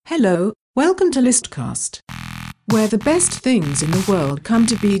Hello, welcome to Listcast, where the best things in the world come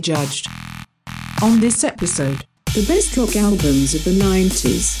to be judged. On this episode, the best rock albums of the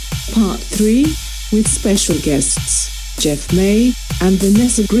 90s, Part 3, with special guests, Jeff May and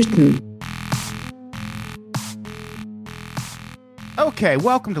Vanessa Gritton. Okay,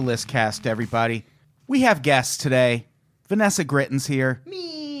 welcome to Listcast, everybody. We have guests today. Vanessa Gritton's here.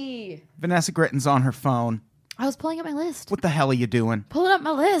 Me. Vanessa Gritton's on her phone. I was pulling up my list. What the hell are you doing? Pulling up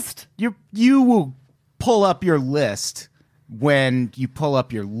my list. You will pull up your list when you pull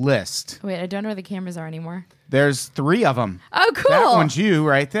up your list. Wait, I don't know where the cameras are anymore. There's 3 of them. Oh, cool. That one's you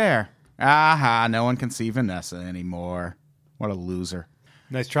right there. Aha, no one can see Vanessa anymore. What a loser.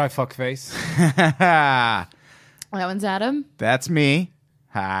 Nice try, fuckface. That one's Adam. That's me.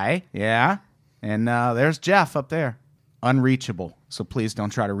 Hi. Yeah. And there's Jeff up there. Unreachable. So please don't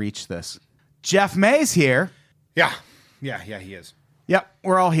try to reach this. Jeff May's here. Yeah, he is. Yep,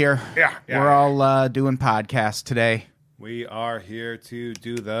 we're all here. Yeah. We're all doing podcasts today. We are here to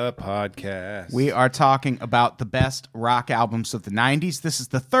do the podcast. We are talking about the best rock albums of the 90s. This is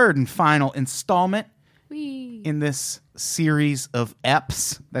the 3rd and final installment in this series of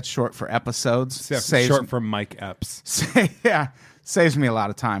EPs. That's short for episodes. Short for Mike Epps. Yeah, saves me a lot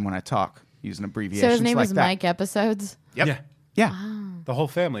of time when I talk using abbreviations. So his name like is that. Mike Episodes? Yep. Yeah. The whole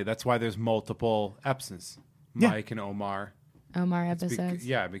family. That's why there's multiple Epses. Mike and Omar. Omar Episodes.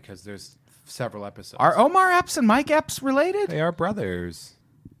 Because there's several episodes. Are Omar Epps and Mike Epps related? They are brothers.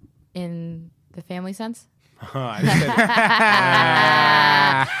 In the family sense? I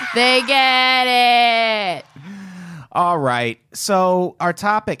said They get it. All right. So our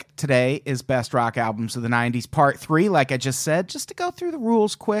topic today is best rock albums of the 90s, part 3, like I just said. Just to go through the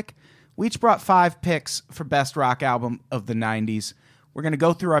rules quick, we each brought 5 picks for best rock album of the 90s. We're going to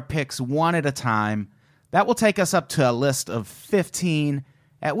go through our picks one at a time. That will take us up to a list of 15,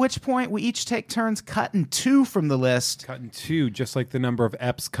 at which point we each take turns cutting 2 from the list. Cutting 2, just like the number of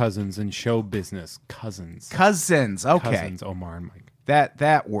Epps cousins in show business. Cousins, Okay. Cousins, Omar and Mike.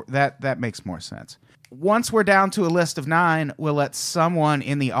 That makes more sense. Once we're down to a list of 9, we'll let someone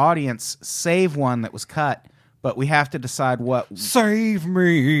in the audience save one that was cut, but we have to decide Save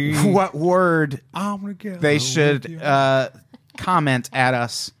me. what word I'm gonna get they should comment at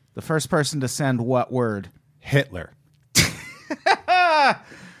us. The first person to send what word? Hitler.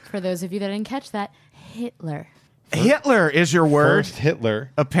 For those of you that didn't catch that, Hitler. Hitler is your word. First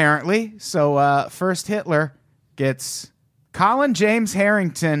Hitler. Apparently. So first Hitler gets Colin James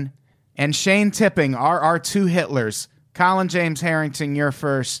Harrington and Shane Tipping are our 2 Hitlers. Colin James Harrington, you're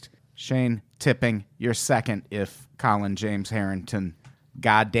first. Shane Tipping, you're second if Colin James Harrington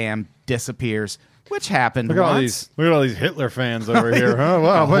goddamn disappears. Which happened once. Look at all these Hitler fans over here. Huh?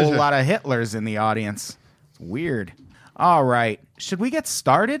 Wow, A whole lot of Hitlers in the audience. It's weird. All right. Should we get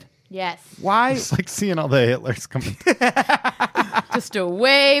started? Yes. Why? It's like seeing all the Hitlers coming. Just a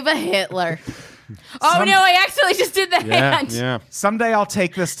wave of Hitler. Oh, no, I accidentally just did the hand. Yeah. Someday I'll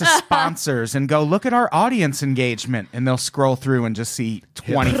take this to sponsors and go, look at our audience engagement. And they'll scroll through and just see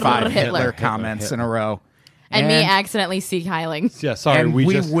 25 Hitler Hitler. comments in a row. And me accidentally seeking. Yeah, sorry. And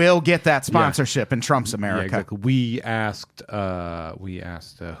we will get that sponsorship in Trump's Yeah, America. exactly. We asked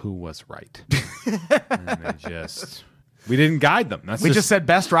who was right. And we didn't guide them. We just said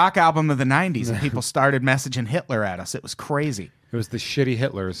best rock album of the 90s, and people started messaging Hitler at us. It was crazy. It was the shitty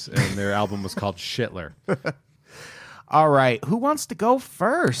Hitlers, and their album was called Shitler. All right. Who wants to go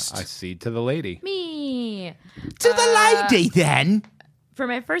first? I cede to the lady. Me. To the lady, then. For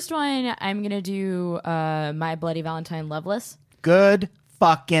my first one, I'm going to do My Bloody Valentine Loveless. Good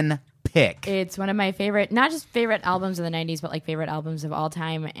fucking pick. It's one of my favorite, not just favorite albums of the 90s, but like favorite albums of all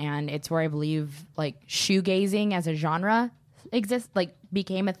time. And it's where I believe like shoegazing as a genre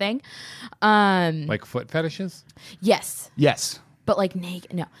became a thing. Like foot fetishes? Yes. Yes. But like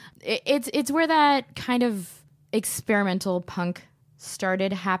naked. No. It's where that kind of experimental punk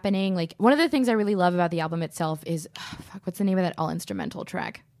started happening. Like one of the things I really love about the album itself is what's the name of that all instrumental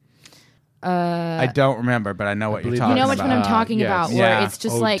track? I don't remember, but I know what you're talking about. You know which one I'm talking about, where it's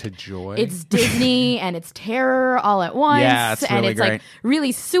just Ode like to Joy. it's Disney and it's terror all at once. Yeah, it's and really it's great. like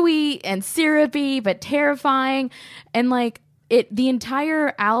really sweet and syrupy but terrifying. And like the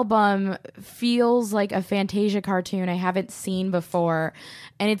entire album feels like a Fantasia cartoon I haven't seen before.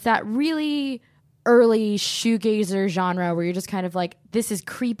 And it's that really early shoegazer genre where you're just kind of like, this is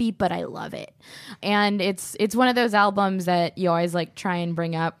creepy, but I love it. And it's one of those albums that you always like try and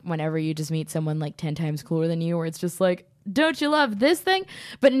bring up whenever you just meet someone like 10 times cooler than you, where it's just like, don't you love this thing?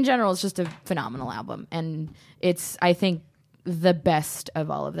 But in general, it's just a phenomenal album. And it's, I think, the best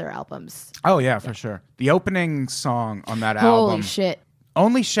of all of their albums. Oh, yeah, for sure. The opening song on that Holy album. shit.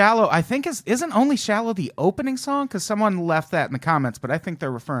 Only Shallow, I think isn't Only Shallow the opening song? Because someone left that in the comments, but I think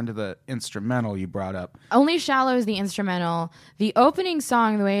they're referring to the instrumental you brought up. Only Shallow is the instrumental. The opening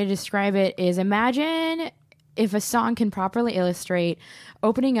song, the way I describe it is, imagine if a song can properly illustrate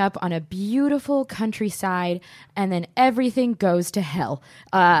opening up on a beautiful countryside and then everything goes to hell.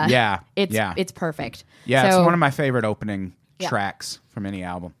 It's perfect. Yeah, So- it's one of my favorite opening Yeah. tracks from any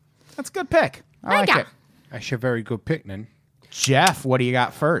album. That's a good pick. I like it. Actually, a very good pick, Nan. Jeff, what do you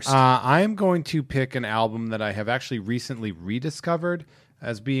got first? I am going to pick an album that I have actually recently rediscovered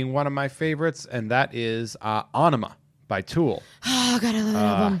as being one of my favorites, and that is Anima by Tool. Oh, God, I love that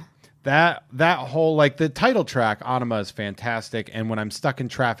album. That whole, like, the title track, Anima, is fantastic, and when I'm stuck in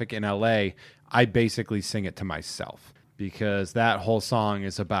traffic in LA, I basically sing it to myself because that whole song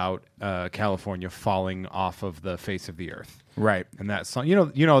is about California falling off of the face of the earth. Right. And that song, you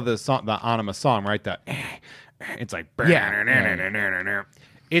know the song, the Anima song, right? That it's like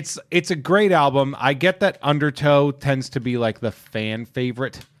It's a great album. I get that Undertow tends to be like the fan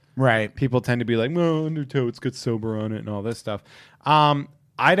favorite. Right. People tend to be like, "Oh, Undertow, it's got sober on it and all this stuff."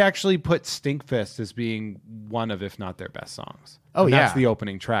 I'd actually put Stinkfist as being one of, if not their best songs. Oh, And that's yeah. the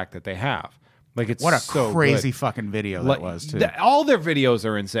opening track that they have. Like, it's What a so crazy good. fucking video that was, too. All their videos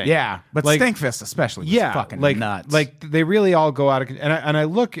are insane. Yeah, but Like, Stinkfist especially was fucking like, nuts. Like they really all go out of and I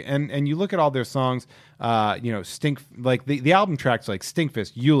look and you look at all their songs, like the album tracks like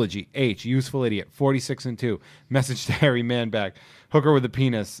Stinkfist, Eulogy, H, Useful Idiot, 46 and 2, Message to Harry Manbag, Hooker with a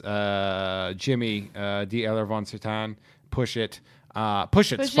Penis, Jimmy, D. Eller von Sertan, Push It.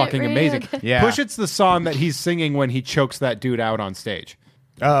 Push It's Push It, fucking really amazing. good. Yeah. Push It's the song that he's singing when he chokes that dude out on stage.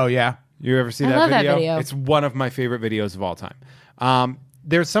 Oh, yeah. You ever see I that love that video? video. It's one of my favorite videos of all time.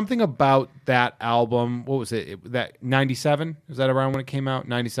 There's something about that album. What was it? That 97? Was that around when it came out?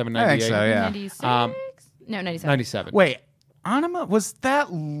 97, I 98? think so, yeah. 96? No, 97. 97. Wait, Anima, was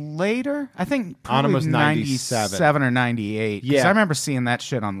that later? I think probably Anima's 97 or 98. 'Cause Yeah. I remember seeing that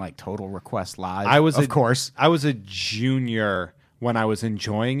shit on like Total Request Live. Of of course. I was a junior when I was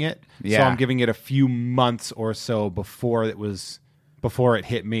enjoying it. So Yeah. I'm giving it a few months or so before it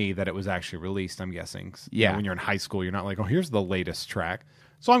hit me that it was actually released, I'm guessing. Yeah. When you're in high school, you're not like, oh, here's the latest track.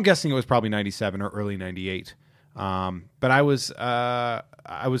 So I'm guessing it was probably 97 or early 98. But I was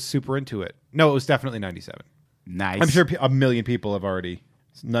super into it. No, it was definitely 97. Nice. I'm sure a million people have already.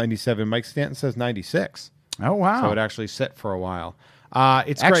 97. Mike Stanton says 96. Oh, wow. So it actually set for a while.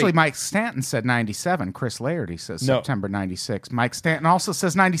 It's Actually, great. Mike Stanton said 97. Chris Lairdy says No. September 96. Mike Stanton also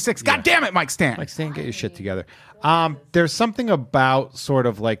says 96. God damn it, Mike Stanton. Mike Stanton, get your shit together. There's something about sort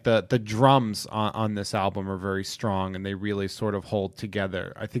of like the drums on this album are very strong and they really sort of hold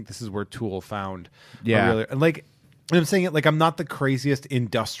together. I think this is where Tool found. Yeah. Like I'm saying it like I'm not the craziest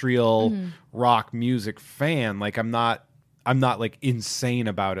industrial rock music fan. Like I'm not like insane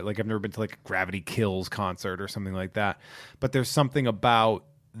about it. Like I've never been to like a Gravity Kills concert or something like that. But there's something about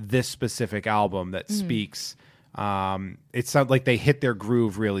this specific album that speaks. It's not like they hit their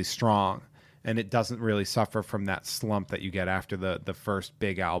groove really strong, and it doesn't really suffer from that slump that you get after the first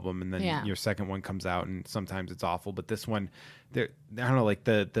big album, and then Yeah. your second one comes out, and sometimes it's awful. But this one, I don't know, like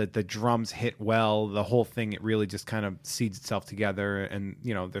the drums hit well. The whole thing, it really just kind of seeds itself together, and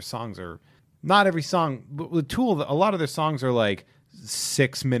their songs are. Not every song, but with Tool, a lot of their songs are like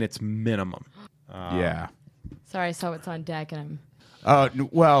 6 minutes minimum. Yeah. Sorry, I saw what's on deck and I'm...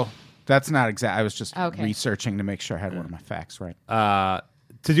 Well, that's not exact. I was just Okay. researching to make sure I had one of my facts right.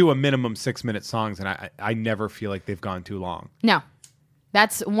 To do a minimum 6 minute songs, and I never feel like they've gone too long. No.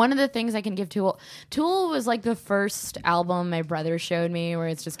 That's one of the things I can give Tool. Tool was like the first album my brother showed me where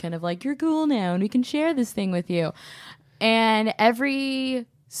it's just kind of like, you're cool now and we can share this thing with you. And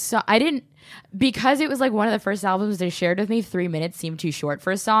because it was like one of the first albums they shared with me, 3 minutes seemed too short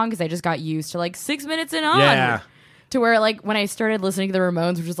for a song because I just got used to like 6 minutes and on. Yeah. To where like when I started listening to the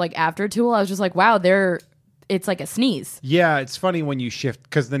Ramones, which was like after Tool, I was just like, wow, it's like a sneeze. Yeah, it's funny when you shift,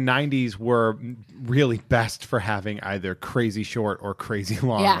 because the 90s were really best for having either crazy short or crazy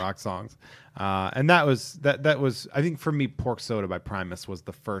long Yeah. rock songs. And that was, I think for me, Pork Soda by Primus was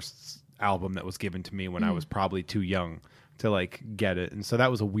the first album that was given to me when I was probably too young to like get it, and so that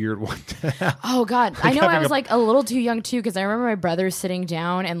was a weird one to have. Oh God, I know I having was like a little too young too because I remember my brother sitting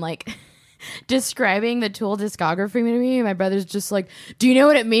down and like describing the Tool discography to me. And my brother's just like, "Do you know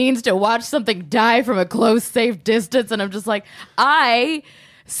what it means to watch something die from a close, safe distance?" And I'm just like, I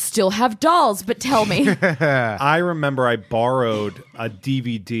still have dolls, but tell me. I remember I borrowed a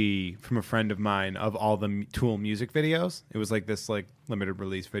DVD from a friend of mine of all the Tool music videos. It was like this like limited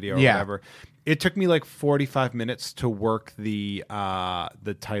release video or whatever. It took me like 45 minutes to work the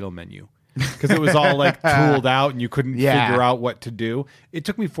title menu. because it was all like tooled out and you couldn't Yeah. figure out what to do. It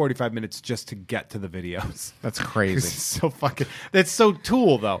took me 45 minutes just to get to the videos. That's It's crazy. so fucking. That's so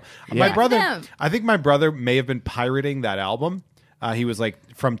Tool though. My Yeah. brother, Them. I think my brother may have been pirating that album. He was like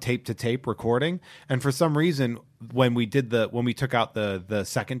from tape to tape recording, and for some reason, when we took out the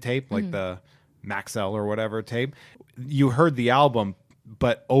second tape, like the Maxell or whatever tape, you heard the album,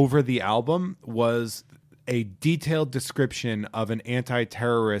 but over the album was a detailed description of an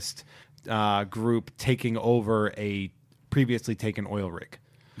anti-terrorist group taking over a previously taken oil rig.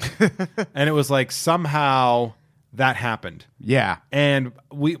 And it was like somehow that happened. Yeah. And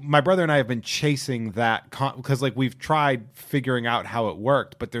my brother and I have been chasing that because like we've tried figuring out how it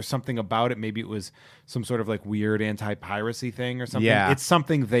worked, but there's something about it. Maybe it was some sort of like weird anti-piracy thing or something. Yeah. It's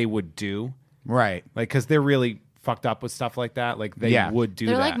something they would do, Right. like because they're really fucked up with stuff like that. Like they would do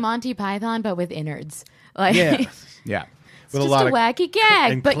They're that. like Monty Python, but with innards. Like, Yeah. it's Yeah. With just a wacky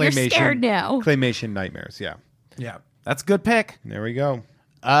gag, and but you're claymation- scared now. Claymation nightmares. Yeah. Yeah. That's a good pick. There we go.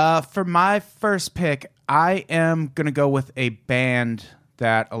 For my first pick, I am going to go with a band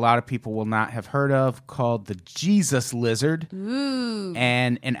that a lot of people will not have heard of called the Jesus Lizard. Ooh.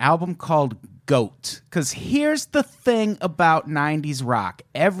 And an album called Goat. Because here's the thing about 90s rock.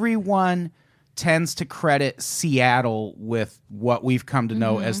 Everyone tends to credit Seattle with what we've come to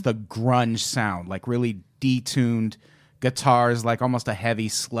know as the grunge sound, like really detuned guitars, like almost a heavy,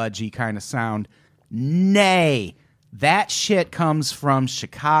 sludgy kind of sound. Nay, that shit comes from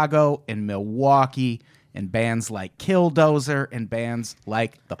Chicago and Milwaukee and bands like Killdozer and bands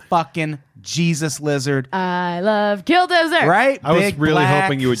like the fucking Jesus Lizard. I love Killdozer. Right? I was Big really Black,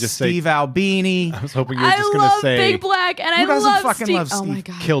 hoping you would just say- Steve Albini. I was hoping you were I just going to love say Big Black, and I Who doesn't love fucking Steve. love Oh my Steve?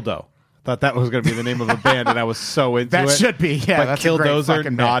 god. Kildo. Thought that was going to be the name of a band, and I was so into That it. should be, yeah, But that's a great Killdozer,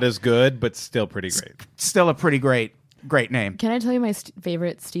 fucking not band. as good, but still pretty great. Still a pretty great name. Can I tell you my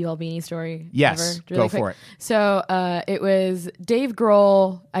favorite Steve Albini story? Yes, ever? go for it. So it was Dave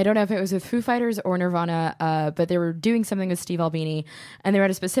Grohl. I don't know if it was with Foo Fighters or Nirvana, but they were doing something with Steve Albini, and they were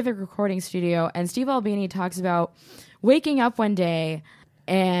at a specific recording studio. And Steve Albini talks about waking up one day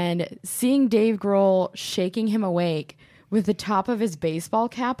and seeing Dave Grohl shaking him awake with the top of his baseball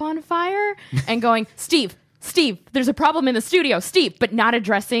cap on fire and going, Steve, there's a problem in the studio, Steve, but not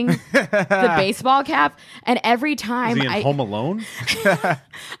addressing the baseball cap. And every time Is he in Home Alone?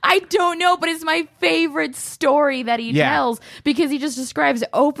 I don't know, but it's my favorite story that he Yeah. tells because he just describes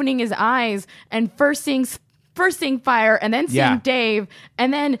opening his eyes and first seeing fire and then seeing Yeah. Dave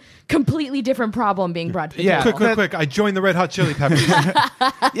and then completely different problem being brought to the Yeah. table. Quick! I joined the Red Hot Chili Peppers.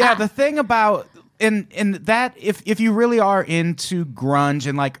 Yeah, the thing about in that if you really are into grunge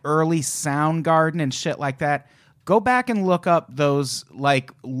and like early Soundgarden and shit like that, go back and look up those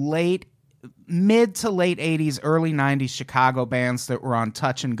like mid to late 80s, early 90s Chicago bands that were on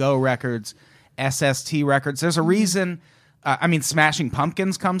Touch and Go Records, SST Records. There's a reason. Smashing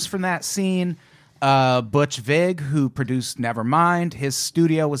Pumpkins comes from that scene. Butch Vig, who produced Nevermind, his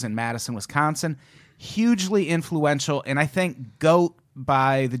studio was in Madison, Wisconsin. Hugely influential, and I think Goat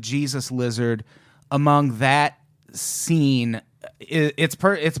by the Jesus Lizard among that scene, it's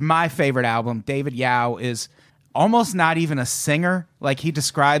my favorite album. David Yao is almost not even a singer. Like, he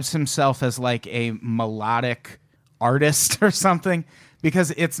describes himself as like a melodic artist or something,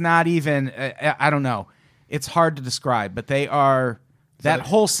 because it's not even, I don't know. It's hard to describe, but they are, that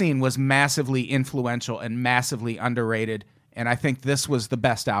whole scene was massively influential and massively underrated. And I think this was the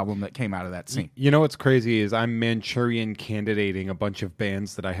best album that came out of that scene. You know what's crazy is I'm Manchurian candidating a bunch of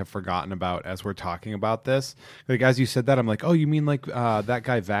bands that I have forgotten about as we're talking about this. Like, as you said that, I'm like, oh, you mean like that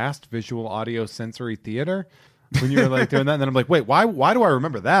guy Vast, Visual Audio Sensory Theater? When you were like doing that, and then I'm like, wait, why do I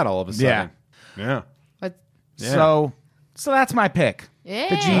remember that all of a sudden? Yeah. But So that's my pick. Yeah.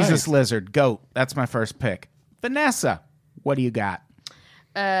 The Jesus Nice. Lizard, Goat. That's my first pick. Vanessa, what do you got?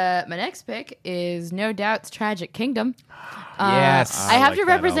 my next pick is No Doubt's Tragic Kingdom. Yes. I have like to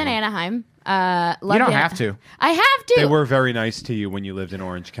that represent album. Anaheim. You don't have to. I have to. They were very nice to you when you lived in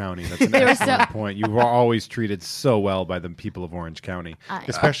Orange County. That's an They were excellent so- point. You were always treated so well by the people of Orange County,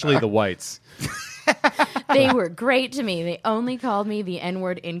 especially the whites. They were great to me. They only called me the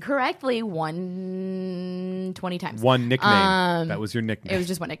N-word incorrectly 20 times. One nickname. That was your nickname. It was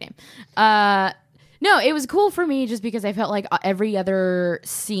just one nickname. No, it was cool for me just because I felt like every other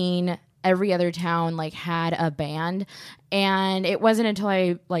scene, every other town like had a band, and it wasn't until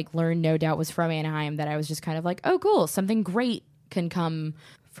I like learned No Doubt was from Anaheim that I was just kind of like, oh, cool, something great can come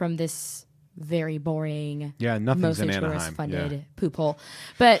from this very boring, Yeah, nothing's mostly in Anaheim. tourist funded Yeah. poop hole.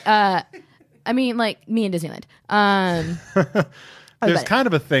 But I mean, like me in Disneyland. There's but- kind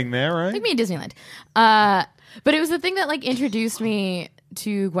of a thing there, right? Like me in Disneyland. But it was the thing that like introduced me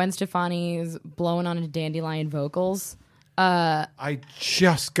to Gwen Stefani's "Blowing on a Dandelion" vocals. I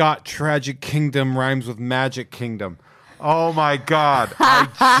just got Tragic Kingdom rhymes with Magic Kingdom. Oh my God. I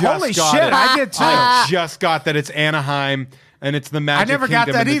just Holy got shit, it. I did too. I just got that it's Anaheim and it's the Magic never Kingdom.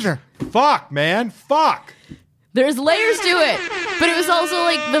 got that and the either. Fuck, man. Fuck. There's layers to it, but it was also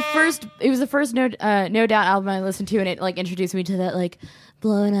like the first. It was the first No Doubt album I listened to, and it like introduced me to that like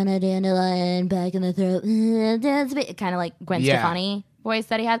blowing on a dandelion, back in the throat, kind of like Gwen Stefani voice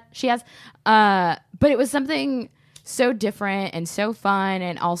that she has. But it was something so different and so fun,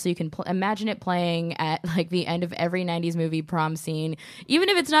 and also you can imagine it playing at like the end of every '90s movie prom scene. Even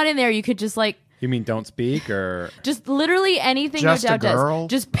if it's not in there, you could just like. You mean Don't Speak or Just literally anything Just No a Doubt Girl?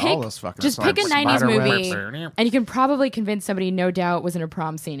 does. Just All pick those fucking just pick a songs. 90s movie Spiderweb. and you can probably convince somebody No Doubt was in a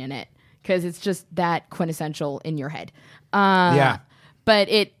prom scene in it because it's just that quintessential in your head. Yeah. But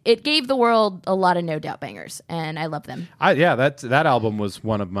it gave the world a lot of No Doubt bangers, and I love them. that album was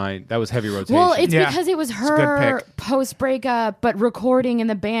one of my that was heavy rotation. Well, it's Yeah. because it was a good her pick. post breakup, but recording in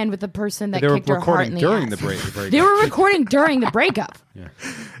the band with the person that they were kicked her heart in recording the during ass. the break. They were recording during the breakup.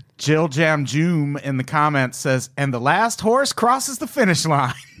 Jill Jam Joom in the comments says, and the last horse crosses the finish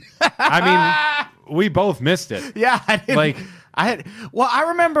line. I mean, we both missed it. Yeah, I didn't, Like- I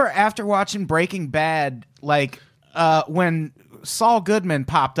remember after watching Breaking Bad, like when Saul Goodman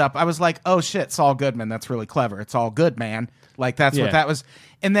popped up, I was like, oh shit, Saul Goodman, that's really clever. It's all good, man. Like that's Yeah. what that was.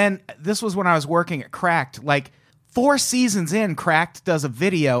 And then this was when I was working at Cracked. Like 4 seasons in, Cracked does a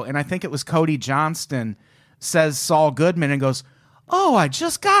video, and I think it was Cody Johnston says Saul Goodman and goes, oh, I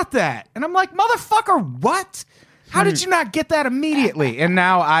just got that. And I'm like, motherfucker, what? How did you not get that immediately? And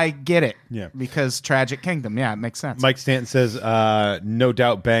now I get it. Yeah. Because Tragic Kingdom. Yeah, it makes sense. Mike Stanton says, "No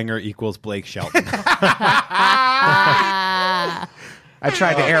Doubt banger equals Blake Shelton." I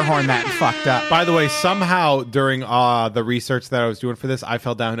tried to air horn that and fucked up. By the way, somehow during the research that I was doing for this, I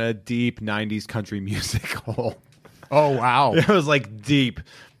fell down a deep '90s country music hole. Oh, wow. It was like deep.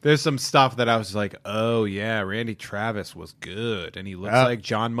 There's some stuff that I was like, oh yeah, Randy Travis was good, and he looks like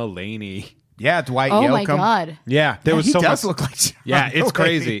John Mulaney. Yeah, Dwight Oh Yoakam. my god! Yeah, there was he so does much. look like John Yeah, it's Mulaney.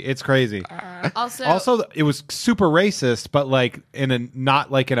 crazy. It's crazy. Also, It was super racist, but like in a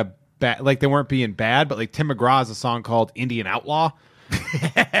not like in a bad, like they weren't being bad, but like Tim McGraw has a song called Indian Outlaw.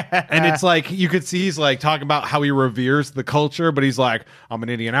 And it's like you could see he's like talking about how he reveres the culture, but he's like, I'm an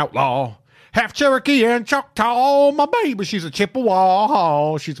Indian outlaw, half Cherokee and Choctaw. My baby, she's a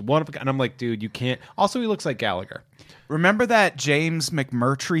Chippewa. She's one of a kind. And I'm like, dude, you can't. Also, he looks like Gallagher. Remember that James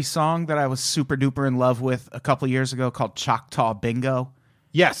McMurtry song that I was super duper in love with a couple years ago called Choctaw Bingo?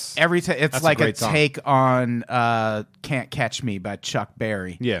 Yes. Every time it's That's a like a great song. take on "Can't Catch Me" by Chuck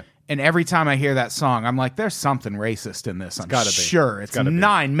Berry. Yeah. And every time I hear that song, I'm like, "There's something racist in this." I'm gotta be. sure it's gotta be.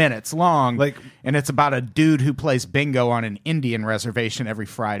 9 minutes long, Like- and it's about a dude who plays bingo on an Indian reservation every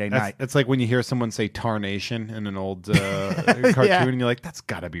Friday night. It's like when you hear someone say "tarnation" in an old cartoon, Yeah. and you're like, "That's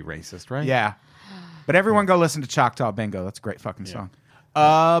got to be racist, right?" Yeah. But everyone go listen to Choctaw Bingo. That's a great fucking song.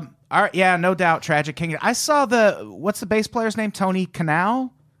 All right, yeah, no doubt. Tragic Kingdom. I saw what's the bass player's name? Tony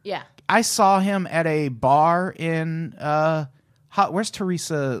Canal. yeah. I saw him at a bar in where's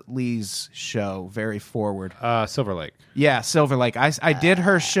Teresa Lee's show? Very Forward. Silver Lake. Yeah, Silver Lake. I did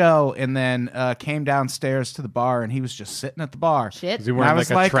her show and then came downstairs to the bar and he was just sitting at the bar. Shit. Is he I wearing was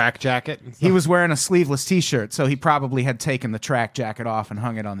like a like- track jacket? And He stuff? was wearing a sleeveless T-shirt, so he probably had taken the track jacket off and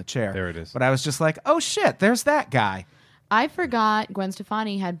hung it on the chair. There it is. But I was just like, oh shit, there's that guy. I forgot Gwen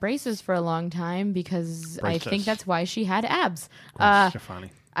Stefani had braces for a long time because I Braces. think that's why she had abs.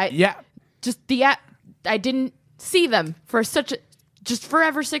 Stefani. Yeah. Just I didn't see them for just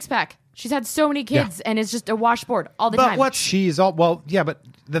forever six pack. She's had so many kids and it's just a washboard all the But time. what's She's all well, yeah, but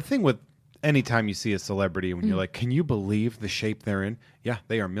the thing with anytime you see a celebrity when you're like, can you believe the shape they're in? Yeah,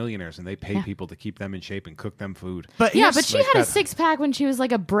 they are millionaires and they pay people to keep them in shape and cook them food. But yeah, here's- but she like had a that. six pack when she was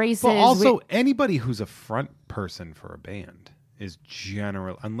like a braces. But also, anybody who's a front person for a band is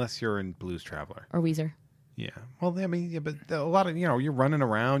general, unless you're in Blues Traveler. or Weezer. Yeah. Well, I mean, yeah, but a lot of, you're running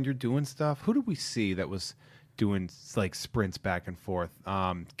around, you're doing stuff. Who did we see that was doing like sprints back and forth?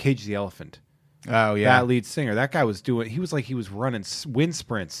 Cage the Elephant. Oh yeah. That lead singer. That guy was he was running wind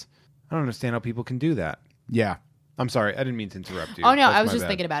sprints. I don't understand how people can do that. Yeah. I'm sorry. I didn't mean to interrupt you. Oh no, That's I was my just bad.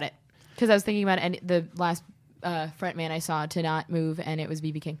 thinking about it because I was thinking about the last frontman I saw to not move, and it was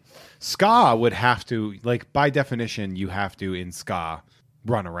BB King. Ska would have to, like, by definition, you have to, in ska,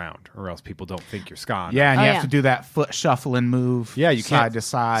 run around, or else people don't think you're ska. Yeah, and Oh, you yeah. have to do that foot shuffling move. Yeah, you side can't to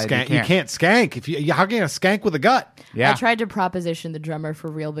side. You can't skank. How can you skank with a gut? Yeah. I tried to proposition the drummer for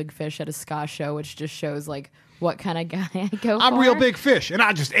Real Big Fish at a ska show, which just shows like what kind of guy I go for. I'm Real Big Fish, and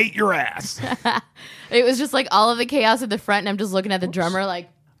I just ate your ass. It was just like all of the chaos at the front, and I'm just looking at the drummer like,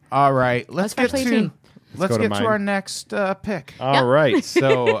 All right, let's get Special to 18. let's go to get to mine. our next pick. All right,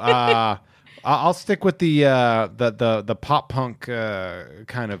 so I'll stick with the pop punk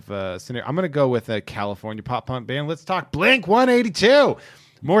kind of scenario. I'm gonna go with a California pop punk band. Let's talk Blink 182.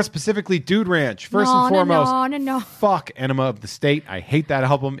 More specifically, Dude Ranch. First No, and no, foremost, no. fuck Enema of the State. I hate that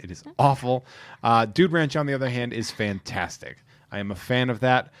album. It is awful. Dude Ranch, on the other hand, is fantastic. I am a fan of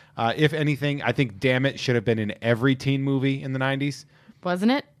that. If anything, I think Damn It should have been in every teen movie in the 90s.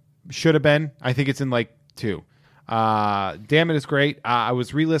 wasn't it? Should have been. I think it's in like 2. Damn It is great. I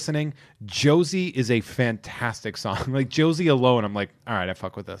was re-listening. Josie is a fantastic song. Like Josie alone, I'm like, all right, I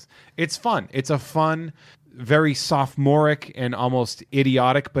fuck with this. It's fun. It's a fun, very sophomoric and almost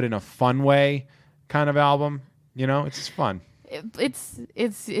idiotic, but in a fun way kind of album. You know, it's just fun.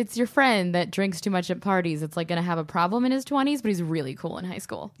 It's your friend that drinks too much at parties. It's like gonna have a problem in his 20s, but he's really cool in high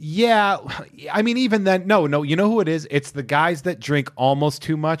school. Yeah, I mean, even then, no, you know who it is? It's the guys that drink almost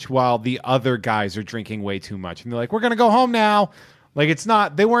too much while the other guys are drinking way too much. And they're like, we're going to go home now. Like, it's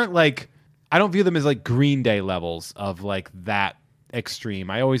not, they weren't like, I don't view them as like Green Day levels of like that extreme.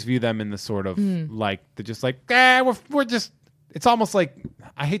 I always view them in the sort of like, they're just like, we're just, it's almost like,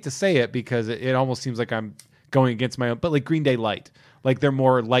 I hate to say it because it almost seems like I'm going against my own, but like Green Day light. Like they're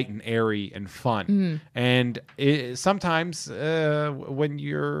more light and airy and fun. And sometimes when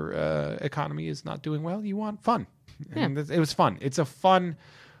your economy is not doing well, you want fun. Yeah. And it was fun. It's a fun.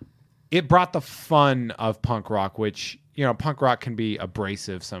 It brought the fun of punk rock, which, you know, punk rock can be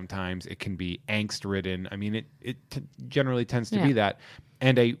abrasive sometimes. It can be angst ridden. I mean, it generally tends to be that.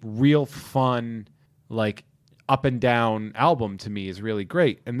 And a real fun, like up and down album to me is really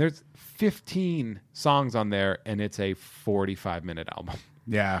great. And there's 15 songs on there, and it's a 45-minute album.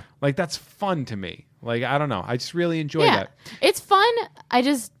 Yeah. Like, that's fun to me. Like, I don't know. I just really enjoy Yeah, that. it's fun.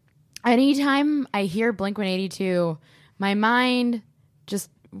 Anytime I hear Blink-182, my mind just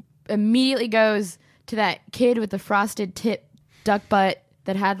immediately goes to that kid with the frosted tip duck butt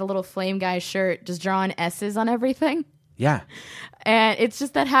that had the little flame guy shirt, just drawing S's on everything. Yeah. And it's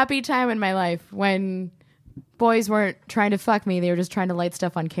just that happy time in my life when boys weren't trying to fuck me. They were just trying to light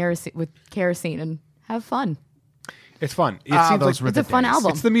stuff on kerosene and have fun. It's fun. It Ah, seems those like were It's the a fun days.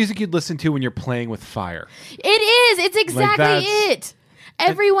 album. it's the music you'd listen to when you're playing with fire. It is. It's exactly that's- it.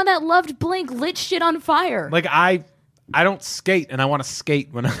 Everyone that loved Blink lit shit on fire. Like, I don't skate, and I want to skate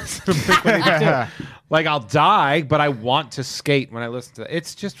when I listen to Blink-182. Like, I'll die, but I want to skate when I listen to it.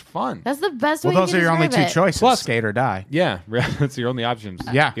 It's just fun. That's the best Well, way those to are your only describe two it. choices: Plus- skate or die. Yeah, that's your only options.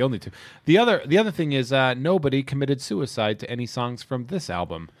 Yeah. The only two. The other thing is nobody committed suicide to any songs from this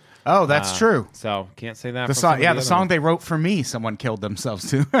album. Oh, that's true. So can't say that. The from some song, of yeah, the the other song ones. they wrote for me, someone killed themselves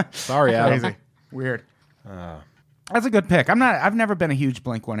to. Sorry, Adam. Crazy, weird. That's a good pick. I've never been a huge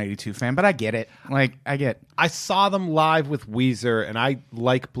Blink 182 fan, but I get it. Like, I saw them live with Weezer, and I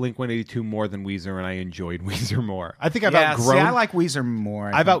like Blink 182 more than Weezer, and I enjoyed Weezer more. I think I've yeah. outgrown. See, I like Weezer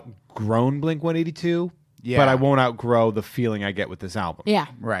more. I've outgrown Blink 182, Yeah. but I won't outgrow the feeling I get with this album. Yeah.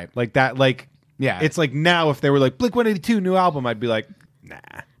 right. Like that. Like Yeah. it's like now if they were like Blink 182 new album, I'd be like, nah.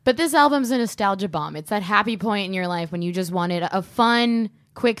 But this album's a nostalgia bomb. It's that happy point in your life when you just wanted a fun,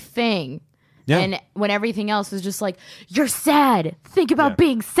 quick thing. Yeah. And when everything else was just like, you're sad. Think about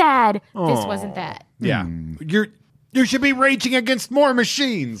being sad. This wasn't that. Yeah. You should be raging against more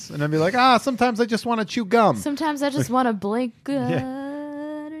machines. And I'd be like, sometimes I just want to chew gum. Sometimes I just want to blink.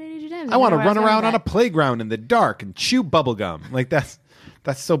 I want to run around on a playground in the dark and chew bubble gum. Like that's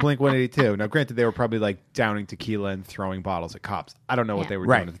so Blink 182. Now, granted, they were probably like downing tequila and throwing bottles at cops. I don't know what Yeah. they were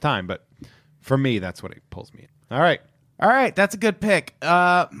Right. doing at the time, but for me, that's what it pulls me in. All right. All right, that's a good pick.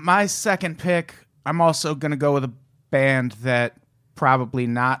 My second pick, I'm also going to go with a band that probably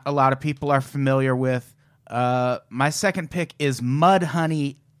not a lot of people are familiar with. My second pick is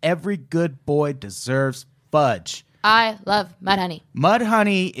Mudhoney. Every good boy deserves fudge. I love Mudhoney.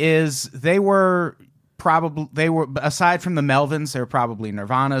 Mudhoney they were aside from the Melvins, they were probably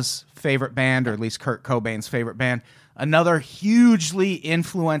Nirvana's favorite band, or at least Kurt Cobain's favorite band. Another hugely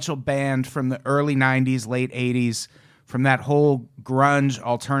influential band from the early 90s, late 80s, from that whole grunge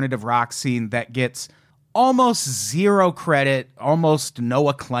alternative rock scene that gets almost zero credit, almost no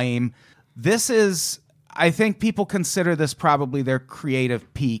acclaim. This is, I think people consider this probably their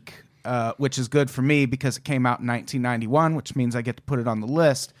creative peak, which is good for me because it came out in 1991, which means I get to put it on the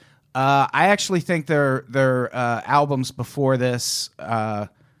list. I actually think their albums before this,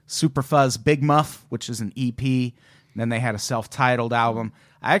 Super Fuzz Big Muff, which is an EP, and then they had a self-titled album.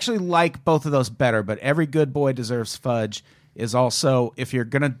 I actually like both of those better, but Every Good Boy Deserves Fudge is also, if you're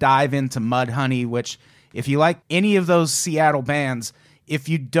going to dive into Mudhoney, which if you like any of those Seattle bands, if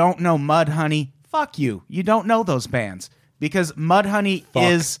you don't know Mudhoney, fuck you. You don't know those bands because Mudhoney Fuck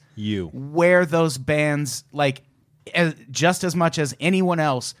is you. where those bands just as much as anyone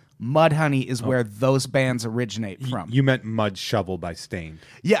else. Mudhoney is where those bands originate from. You meant Mud Shovel by Stained.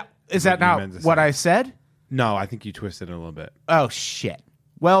 Yeah, is that You not meant to what say. I said? No, I think you twisted it a little bit. Oh shit.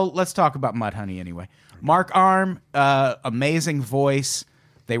 Well, let's talk about Mudhoney anyway. Mark Arm, amazing voice.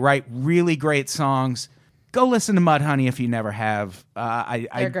 They write really great songs. Go listen to Mudhoney if you never have.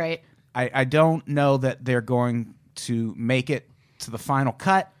 They're great. I don't know that they're going to make it to the final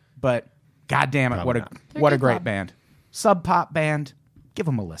cut, but god damn it, Probably not. what a good great club. band. Sub Pop band. Give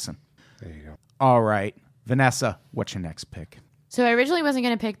them a listen. There you go. All right. Vanessa, what's your next pick? So I originally wasn't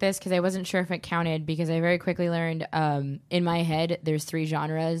going to pick this because I wasn't sure if it counted because I very quickly learned in my head there's 3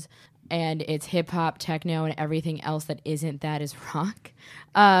 genres and it's hip hop, techno, and everything else that isn't that is rock.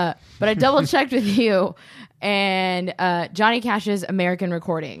 But I double checked with you and Johnny Cash's American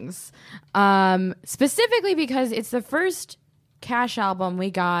Recordings, specifically because it's the first Cash album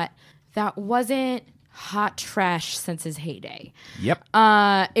we got that wasn't hot trash since his heyday. Yep.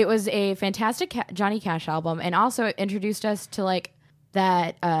 It was a fantastic Johnny Cash album, and also it introduced us to like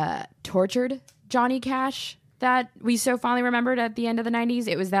that tortured Johnny Cash that we so fondly remembered at the end of the 90s.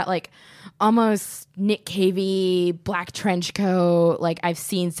 It was that like almost Nick Cavey, black trench coat, like I've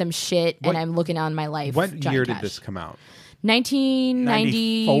seen some shit and I'm looking on my life. What Johnny year Cash. did this come out?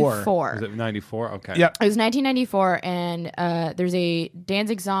 1994. Was it 94? Okay. Yep. It was 1994, and there's a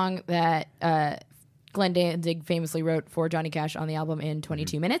Danzig song that Glenn Danzig famously wrote for Johnny Cash on the album in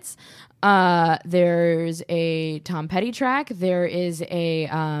 22 minutes. There's a Tom Petty track. There is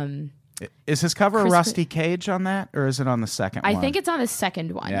a... Is his cover Chris- Rusty Cage on that, or is it on the second one? I think it's on the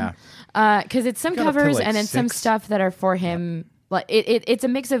second one. Yeah. Because it's some Got up to, covers like, and then some 6. stuff that are for him. Like it's a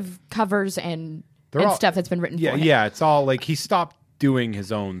mix of covers and They're all- stuff that's been written Yeah, for him. yeah. It's all like he stopped doing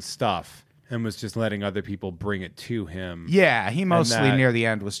his own stuff and was just letting other people bring it to him. Yeah, he mostly that- near the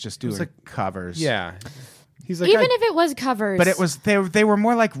end was just doing like- covers. Yeah. He's like, Even if it was covers. But it was they were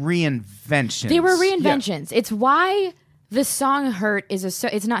more like reinventions. They were reinventions. It's why the song "Hurt" is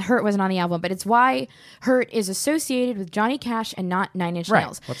it's not "Hurt" wasn't on the album, but it's why "Hurt" is associated with Johnny Cash and not Nine Inch Right.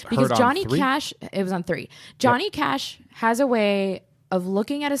 Nails. What's Because Hurt on Johnny 3? Cash, it was on 3. Johnny Cash has a way of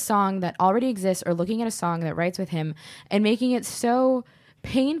looking at a song that already exists or looking at a song that writes with him and making it so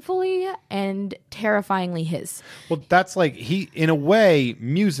painfully and terrifyingly his. well, that's like he, in a way,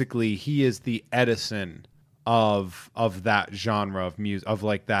 musically, he is the Edison of that genre of music, of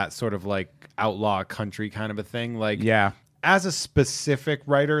like that sort of like outlaw country kind of a thing. Like, Yeah. as a specific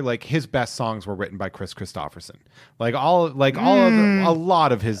writer, like his best songs were written by Chris Christopherson. Like all of a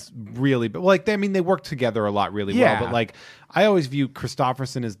lot of his really, but like they work together a lot really Yeah. well. But like I always view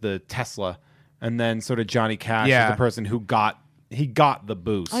Christopherson as the Tesla, and then sort of Johnny Cash Yeah. as the person who got the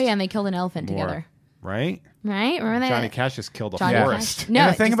boost. Oh yeah, and they killed an elephant more, together. right? Right? Remember that? Johnny Cash just killed a Johnny forest. Cash. No, and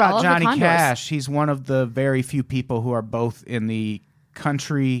the thing just all about of the Johnny condors. Cash, he's one of the very few people who are both in the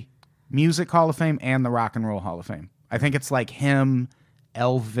Country Music Hall of Fame and the Rock and Roll Hall of Fame. I think it's like him,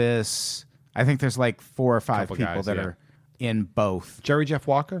 Elvis. I think there's like 4 or 5 Couple people guys, that yeah. are in both. Jerry Jeff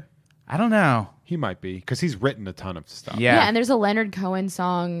Walker, I don't know. he might be because he's written a ton of stuff. Yeah. Yeah, and there's a Leonard Cohen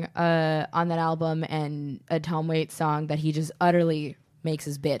song on that album and a Tom Waits song that he just utterly makes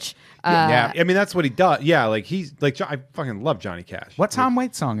his bitch. Yeah. I mean that's what he does. Yeah, like he's like I fucking love Johnny Cash. What Tom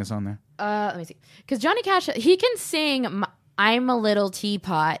Waits song is on there? Let me see. Because Johnny Cash, he can sing I'm a Little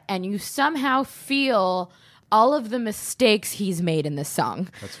Teapot, and you somehow feel all of the mistakes he's made in this song.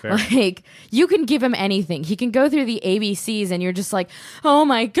 That's fair. Like, you can give him anything. He can go through the ABCs, and you're just like, oh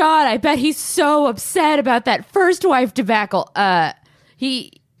my God, I bet he's so upset about that first wife debacle.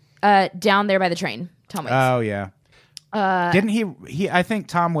 He, Down There by the Train, Tom Waits. Oh yeah. Didn't he? I think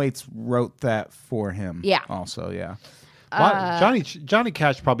Tom Waits wrote that for him. Yeah. Also, yeah. Johnny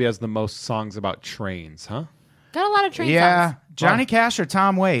Cash probably has the most songs about trains, huh? Got a lot of train Yeah. songs. Johnny Cash or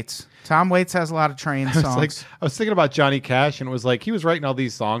Tom Waits? Tom Waits has a lot of train It's songs. like I was thinking about Johnny Cash, and it was like he was writing all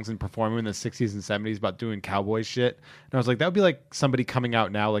these songs and performing in the 60s and 70s about doing cowboy shit. And I was like, that would be like somebody coming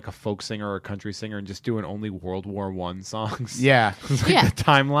out now, like a folk singer or a country singer, and just doing only World War I songs. yeah. It's like Yeah. the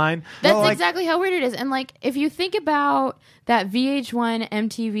timeline. That's Well, like- exactly how weird it is. And like, if you think about that VH1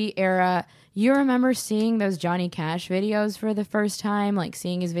 MTV era, you remember seeing those Johnny Cash videos for the first time, like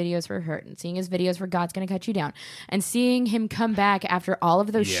seeing his videos for Hurt and seeing his videos for God's Gonna Cut You Down, and seeing him come back after all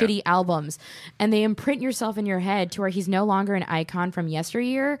of those Yeah. shitty albums, and they imprint yourself in your head to where he's no longer an icon from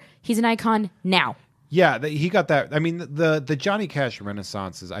yesteryear. He's an icon now. Yeah, he got that. I mean, the Johnny Cash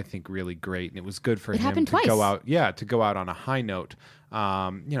Renaissance is, I think, really great, and it was good for him happened to twice. go out. Yeah, to go out on a high note. I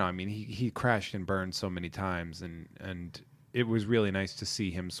mean, he crashed and burned so many times, and it was really nice to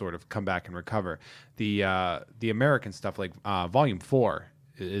see him sort of come back and recover. The American stuff, like Volume 4,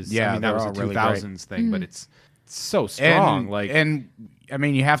 is Yeah, I mean, that they're was all a really 2000s thing, but it's so strong. And I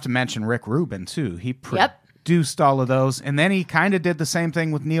mean, you have to mention Rick Rubin too. He Yep. produced all of those, and then he kind of did the same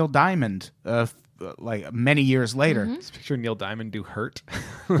thing with Neil Diamond, like many years later. Just picture Neil Diamond do Hurt.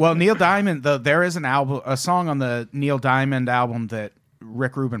 Well, Neil Diamond, there is a song on the Neil Diamond album that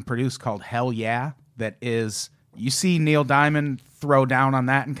Rick Rubin produced called "Hell Yeah." That is, you see Neil Diamond throw down on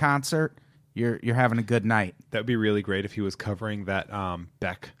that in concert, you're having a good night. That would be really great if he was covering that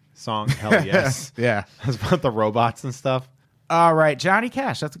Beck song. Hell yes. Yeah. That's about the robots and stuff. All right, Johnny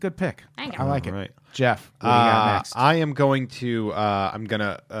Cash. That's a good pick. Thank you. I like it. All right. Jeff, what do you got next? I am going to I'm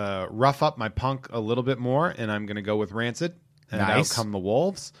gonna rough up my punk a little bit more, and I'm gonna go with Rancid and Nice. Out Come the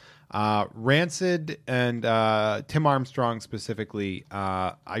Wolves. Rancid and Tim Armstrong specifically,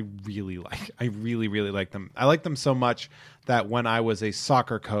 I really like them. I like them so much that when I was a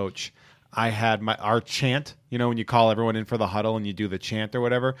soccer coach, I had our chant. You know, when you call everyone in for the huddle and you do the chant or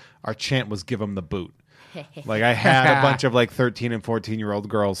whatever, our chant was "Give them the boot." Like I had a bunch of like 13 and 14-year-old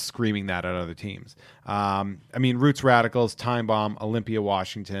girls screaming that at other teams. I mean, Roots Radicals, Time Bomb, Olympia,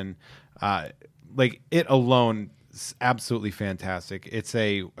 Washington, like it alone is absolutely fantastic. It's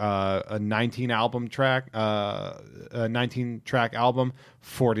a 19 track album,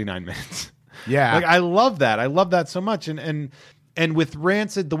 49 minutes. Yeah. Like I love that. I love that so much. And with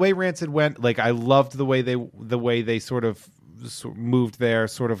Rancid, the way Rancid went, like I loved the way they sort of moved there,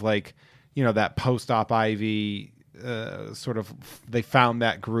 sort of like, you know, that post-op Ivy sort of, they found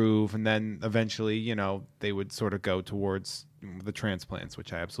that groove, and then eventually, you know, they would sort of go towards the Transplants,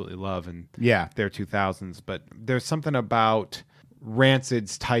 which I absolutely love, and their 2000s. But there's something about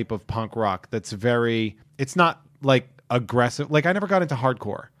Rancid's type of punk rock that's it's not like aggressive. Like I never got into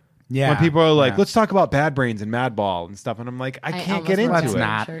hardcore. Yeah. When people are like, let's talk about Bad Brains and Madball and stuff, and I'm like, I can't get into Let's it.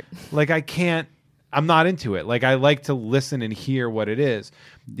 not. Like I can't. I'm not into it. Like I like to listen and hear what it is.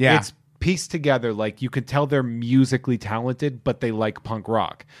 Yeah. It's pieced together. Like you can tell they're musically talented, but they like punk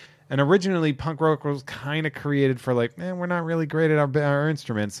rock. And originally, punk rock was kind of created for like, we're not really great at our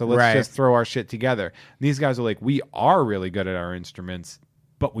instruments, so let's just throw our shit together. And these guys are like, we are really good at our instruments,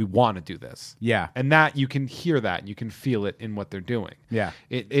 but we want to do this. Yeah. And that you can hear that and you can feel it in what they're doing. Yeah.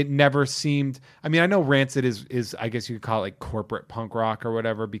 It never seemed, I mean, I know Rancid is I guess you could call it like corporate punk rock or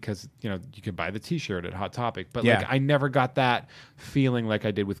whatever, because, you know, you could buy the t-shirt at Hot Topic, but like I never got that feeling like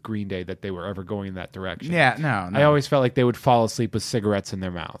I did with Green Day that they were ever going in that direction. Yeah, no. I always felt like they would fall asleep with cigarettes in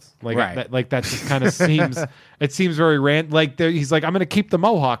their mouths. Like that just kind of seems, it seems very like he's like, I'm going to keep the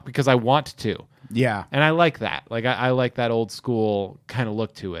mohawk because I want to. Yeah. And I like that. Like I like that old school kind of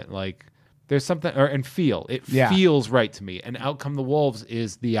look to it. Like there's something and feel. It feels right to me. And Out Come the Wolves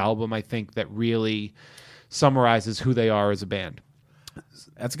is the album I think that really summarizes who they are as a band.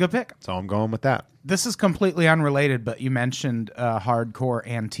 That's a good pick. So I'm going with that. This is completely unrelated, but you mentioned hardcore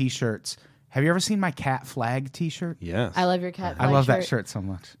and t-shirts. Have you ever seen my Cat Flag t-shirt? Yes. I love your cat. I love that shirt so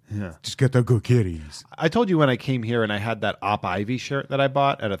much. Yeah. Just get the good kitties. I told you when I came here and I had that Op Ivy shirt that I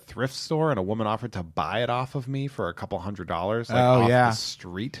bought at a thrift store, and a woman offered to buy it off of me for a couple $100 off the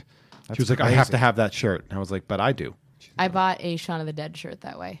street. She was like, I have to have that shirt. And I was like, but I do. I bought a Shaun of the Dead shirt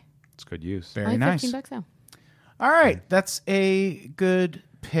that way. It's good use. Very nice. $15 now. All right, that's a good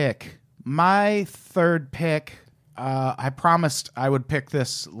pick. My third pick, I promised I would pick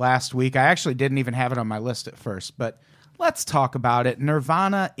this last week. I actually didn't even have it on my list at first, but let's talk about it.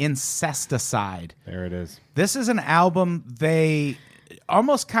 Nirvana Incesticide. There it is. This is an album they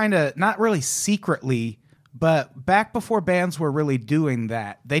almost kind of, not really secretly, but back before bands were really doing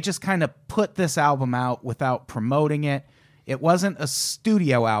that, they just kind of put this album out without promoting it. It wasn't a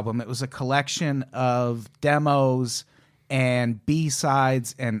studio album. It was a collection of demos and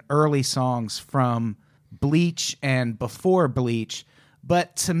B-sides and early songs from Bleach and before Bleach.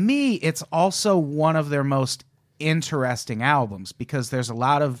 But to me, it's also one of their most interesting albums because there's a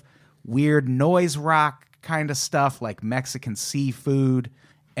lot of weird noise rock kind of stuff like Mexican Seafood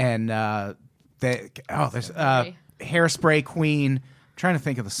and there's Hairspray Queen. I'm trying to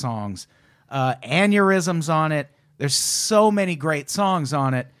think of the songs. Aneurysms on it. There's so many great songs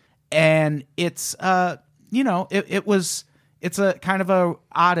on it, and it's it's a kind of a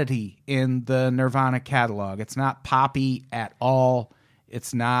oddity in the Nirvana catalog. It's not poppy at all.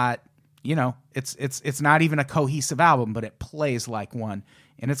 It's not, it's not even a cohesive album, but it plays like one,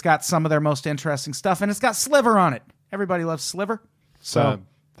 and it's got some of their most interesting stuff, and it's got Sliver on it. Everybody loves Sliver. So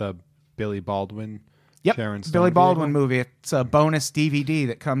the Billy Baldwin. Yep, Sharon Stone Billy Baldwin vehicle? movie. It's a bonus DVD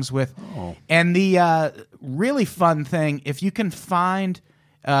that comes with. And the really fun thing, if you can find,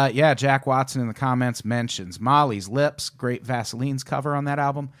 Yeah, Jack Watson in the comments mentions Molly's Lips, great Vaseline's cover on that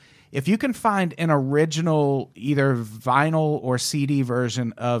album. If you can find an original, either vinyl or CD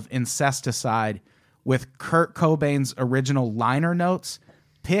version of Incesticide with Kurt Cobain's original liner notes,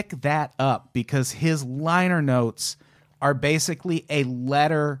 pick that up, because his liner notes are basically a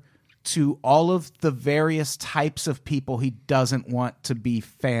letter to all of the various types of people he doesn't want to be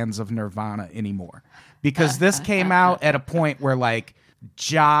fans of Nirvana anymore. Because this came out at a point where like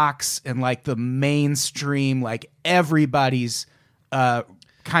jocks and like the mainstream, like everybody's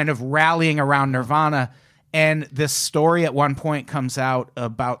kind of rallying around Nirvana. And this story at one point comes out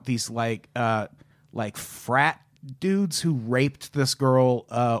about these like frat dudes who raped this girl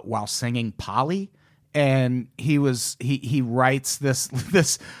while singing Polly. And he writes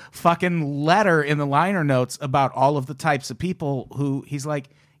this fucking letter in the liner notes about all of the types of people who he's like,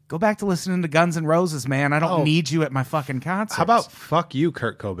 go back to listening to Guns N' Roses, man. I don't need you at my fucking concert. How about fuck you,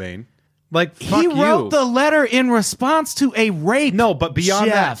 Kurt Cobain? Like, fuck he you. wrote the letter in response to a rape. No, but beyond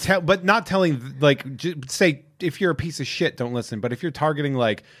Jeff. that, but not telling, like, say, if you're a piece of shit, don't listen. But if you're targeting,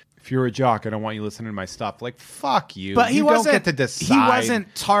 like, if you're a jock, I don't want you listening to my stuff. Like, fuck you. But you don't get to decide. He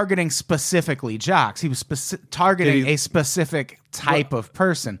wasn't targeting specifically jocks. He was targeting a specific type of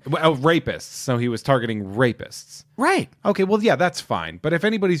person. Well, rapists. So he was targeting rapists. Right. Okay, well, yeah, that's fine. But if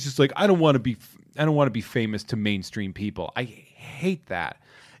anybody's just like, I don't want to be famous to mainstream people, I hate that.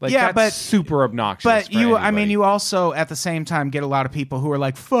 Like, Yeah, that's but- super obnoxious. But for you, anybody. you also at the same time get a lot of people who are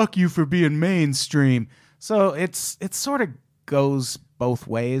like, "Fuck you for being mainstream." So it sort of goes both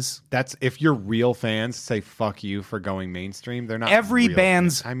ways. That's if you're real fans say fuck you for going mainstream. They're not Every real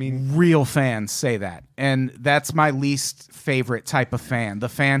band's fans. real fans say that, and that's my least favorite type of fan. The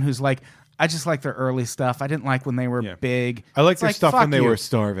fan who's like, "I just like their early stuff. I didn't like when they were big. I like It's their stuff fuck when they you." were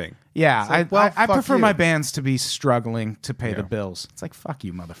starving. Yeah, It's like, well, I fuck prefer you. my bands to be struggling to pay the bills. It's like, fuck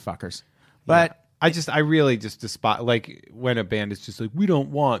you, motherfuckers. But I really just despise, like, when a band is just like, we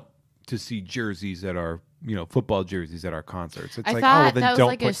don't want to see jerseys at our, football jerseys at our concerts. It's I like, thought oh, then that was don't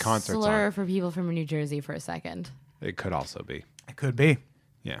like put a concerts slur on. for people from New Jersey for a second. It could also be. it could be.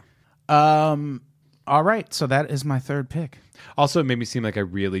 Yeah. All right, so that is my third pick. Also, it made me seem like I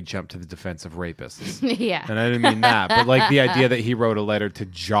really jumped to the defense of rapists. Yeah. And I didn't mean that, but like the idea that he wrote a letter to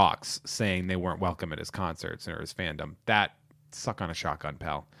jocks saying they weren't welcome at his concerts or his fandom, that suck on a shotgun,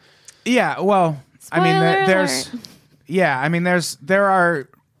 pal. Yeah, well, Spoiler there's alert.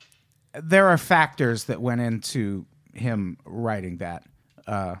 there are factors that went into him writing that.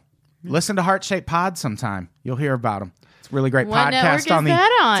 Listen to Heart Shaped Pod sometime. You'll hear about him. It's a really great What network podcast is on the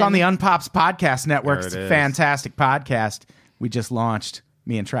that on? It's on the Unpops Podcast Network. There It's it a is. fantastic podcast we just launched,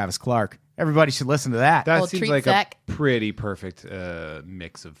 me and Travis Clark. Everybody should listen to that. That Old seems treat like sack. a pretty perfect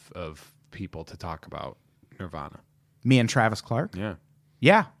mix of people to talk about Nirvana. Me and Travis Clark. Yeah.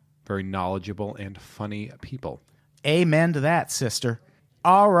 Yeah. Very knowledgeable and funny people. Amen to that, sister.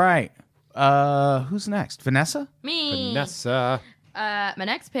 All right. Who's next? Vanessa? Me. Vanessa. My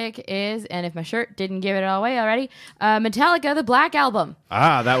next pick is, and if my shirt didn't give it all away already, Metallica, the Black Album.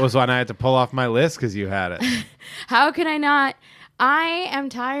 That was one I had to pull off my list because you had it. How can I not? I am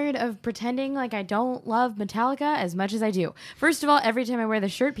tired of pretending like I don't love Metallica as much as I do. First of all, every time I wear the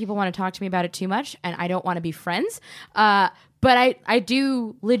shirt, people want to talk to me about it too much, and I don't want to be friends. But I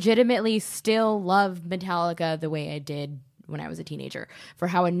do legitimately still love Metallica the way I did when I was a teenager. For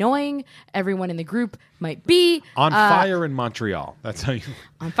how annoying everyone in the group might be. On fire in Montreal. That's how you.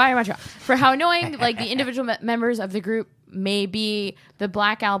 On fire, Montreal. For how annoying like the individual members of the group may be, the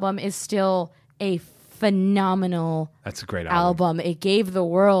Black Album is still a phenomenal That's a great album. It gave the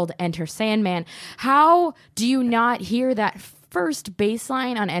world Enter Sandman. How do you not hear that first bass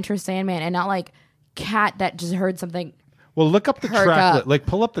line on Enter Sandman and not like Cat that just heard something? Well, look up the Perk track up. list. Like,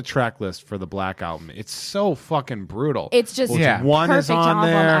 pull up the track list for the Black Album. It's so fucking brutal. It's just Yeah. One perfect is on album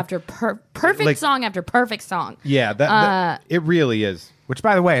there. after perfect Like- song after perfect song. Yeah, that it really is. Which,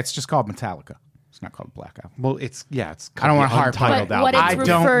 by the way, it's just called Metallica. It's not called Black Album. Well, it's I don't want to harp on Untitled it. But what album. it's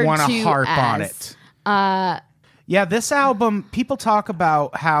I don't referred want to to harp on as, it. Yeah, this album, people talk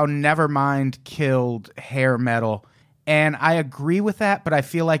about how Nevermind killed hair metal, and I agree with that, but I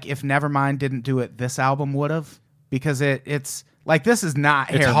feel like if Nevermind didn't do it, this album would have, because it's like, this is not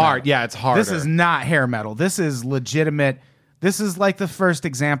hair It's metal. hard. Yeah, it's harder. This is not hair metal. This is legitimate. This is like the first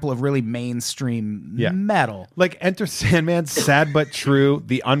example of really mainstream metal. Like Enter Sandman, Sad But True,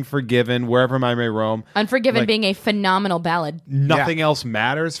 The Unforgiven, Wherever I May Roam. Unforgiven Like- being a phenomenal ballad. Nothing else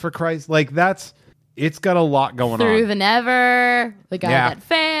matters for Christ. Like it's got a lot going Through on. the Never, the guy Yeah. that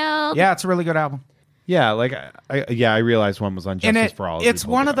failed. Yeah, it's a really good album. Yeah, like I realized one was on Justice for All. It's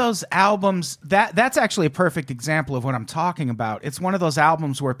one of those albums that's actually a perfect example of what I'm talking about. It's one of those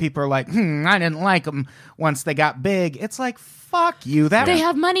albums where people are like, I didn't like them once they got big. It's like, fuck you. They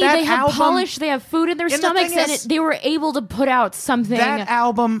have money, they have polish, they have food in their And the stomachs, thing and is, they were able to put out something that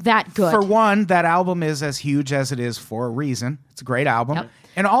album that good. For one, that album is as huge as it is for a reason. It's a great album. Yep.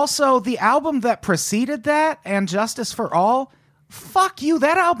 And also the album that preceded that, and Justice for All, fuck you.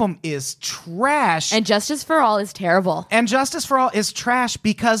 That album is trash. And Justice for All is terrible. And Justice for All is trash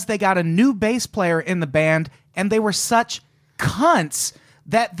because they got a new bass player in the band and they were such cunts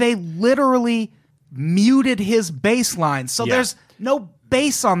that they literally muted his bass line. So there's no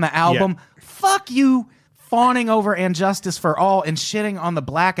bass on the album. Yeah. Fuck you fawning over And Justice for All and shitting on the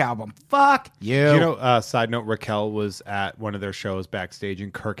Black Album. Fuck you. You know, side note, Raquel was at one of their shows backstage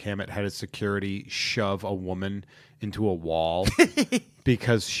and Kirk Hammett had his security shove a woman into a wall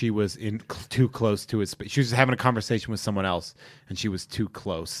because she was too close to his space. She was having a conversation with someone else and she was too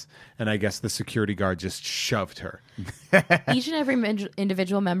close. And I guess the security guard just shoved her. Each and every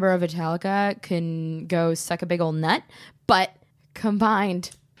individual member of Metallica can go suck a big old nut, but combined,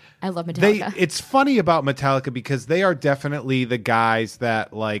 I love Metallica. It's funny about Metallica because they are definitely the guys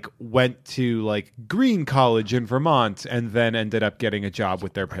that like went to like Green College in Vermont and then ended up getting a job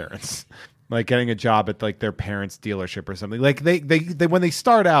with their parents. Like getting a job at like their parents' dealership or something. Like they when they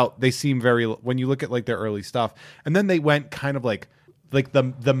start out, they seem very, when you look at like their early stuff, and then they went kind of like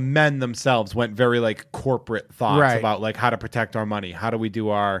the men themselves went very like corporate thoughts about like how to protect our money, how do we do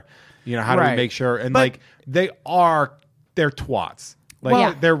our, how do we make sure, and like they're twats.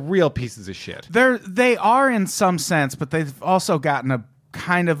 Like they're real pieces of shit. They are in some sense, but they've also gotten a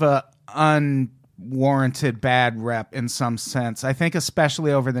kind of a unwarranted bad rep in some sense. I think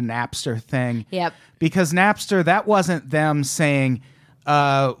especially over the Napster thing. Yep. Because Napster, that wasn't them saying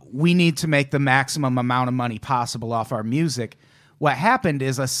we need to make the maximum amount of money possible off our music. What happened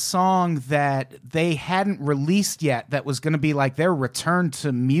is a song that they hadn't released yet that was going to be like their return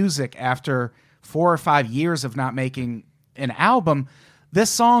to music after 4 or 5 years of not making an album. This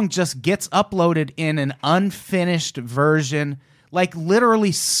song just gets uploaded in an unfinished version, like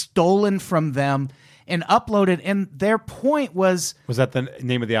literally stolen from them and uploaded. And their point was that the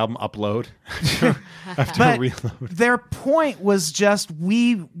name of the album, Upload? but reload. Their point was just,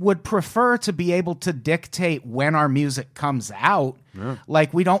 we would prefer to be able to dictate when our music comes out. Yeah.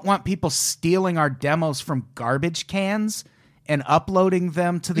 Like, we don't want people stealing our demos from garbage cans and uploading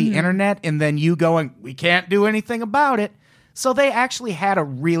them to the internet and then you going, we can't do anything about it. So they actually had a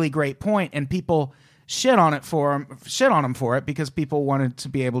really great point, and people shit on them for it because people wanted to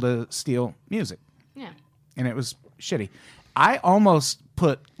be able to steal music. Yeah. And it was shitty. I almost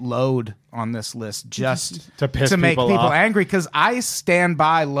put Load on this list just to make people off. angry, because I stand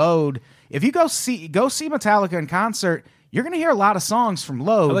by Load. If you go see Metallica in concert, you're going to hear a lot of songs from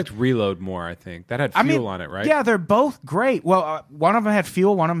Load. I liked Reload more, I think. That had Fuel on it, right? Yeah, they're both great. Well, one of them had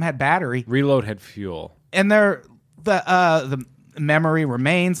Fuel, one of them had Battery. Reload had Fuel. And the Memory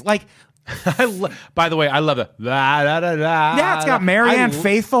Remains. Like, by the way, I love it. Yeah, it's got Marianne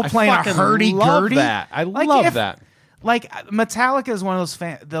Faithfull playing a hurdy-gurdy. I love that. Like, Metallica is one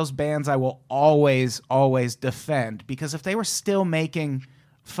of those bands I will always, always defend, because if they were still making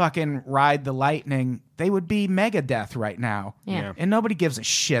fucking Ride the Lightning, they would be Megadeth right now. Yeah. And nobody gives a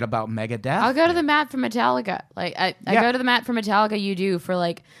shit about Megadeth. I'll go to the mat for Metallica. Like, I go to the mat for Metallica, you do, for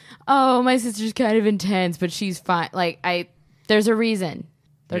like, oh, my sister's kind of intense, but she's fine. Like, there's a reason.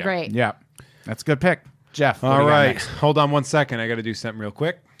 They're great. Yeah. That's a good pick. Jeff, all right. Hold on 1 second. I got to do something real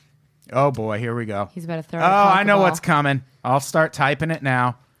quick. Oh, boy. Here we go. He's about to throw Oh, I know what's coming. I'll start typing it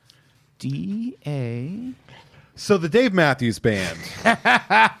now. D-A... So the Dave Matthews Band.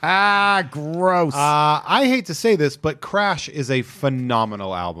 Gross. I hate to say this, but Crash is a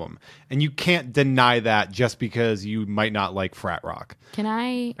phenomenal album. And you can't deny that just because you might not like frat rock. Can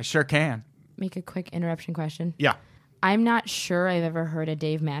I sure can. make a quick interruption question? Yeah. I'm not sure I've ever heard a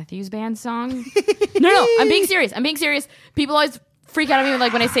Dave Matthews Band song. No, I'm being serious. People always freak out at me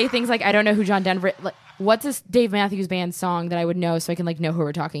like when I say things like, I don't know who John Denver... Like, what's this Dave Matthews Band song that I would know so I can like know who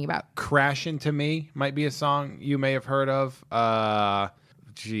we're talking about? Crash Into Me might be a song you may have heard of. What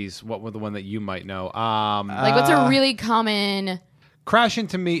was the one that you might know? Like, what's a really common... Crash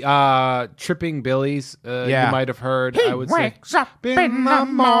Into Me, Tripping Billies, you might have heard. He I would wakes say. up in the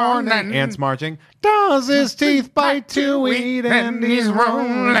morning. Ants marching. Does his teeth bite to eat and he's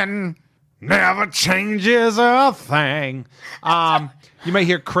rolling. Never changes a thing. You might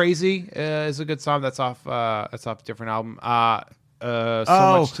hear "Crazy" is a good song. That's off a different album. So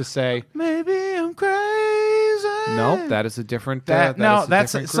much to say. Maybe I'm crazy. No, that is a different. That, no,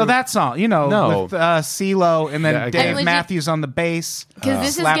 that's different so group. that song, you know, No. with CeeLo and then Yeah, Dave I'm legit- Matthews on the bass. Because this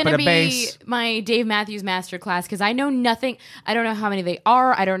is slap going at to a be bass. my Dave Matthews masterclass. Because I know nothing. I don't know how many they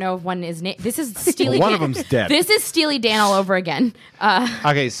are. I don't know if one is. This is Steely. One Dan. of them's dead. This is Steely Dan all over again.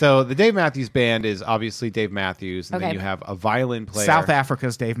 Okay, so the Dave Matthews Band is obviously Dave Matthews, and then Okay. you have a violin player. South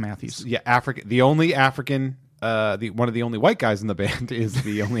Africa's Dave Matthews. Yeah, African. The only African. One of the only white guys in the band is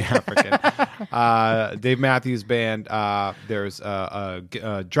the only African. Dave Matthews Band. There's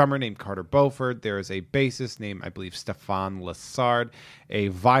a drummer named Carter Beauford. There is a bassist named, I believe, Stefan Lassard. A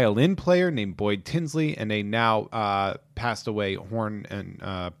violin player named Boyd Tinsley, and a now passed away horn and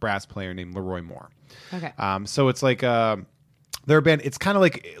brass player named Leroy Moore. Okay. So it's like their band. It's kind of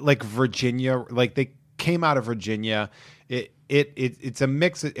like Virginia. Like they came out of Virginia. It's a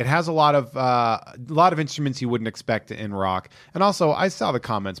mix. It has a lot of instruments you wouldn't expect in rock. And also, I saw the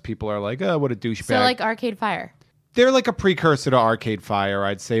comments. People are like, "Oh, what a douchebag." So like Arcade Fire. They're like a precursor to Arcade Fire,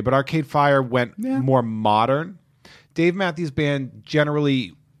 I'd say. But Arcade Fire went more modern. Dave Matthews Band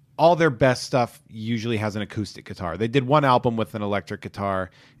generally, all their best stuff usually has an acoustic guitar. They did one album with an electric guitar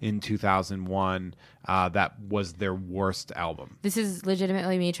in 2001. That was their worst album. This is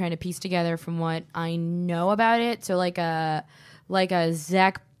legitimately me trying to piece together from what I know about it. So like a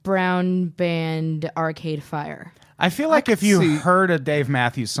Zach Brown band, Arcade Fire. I feel like if you see- heard a Dave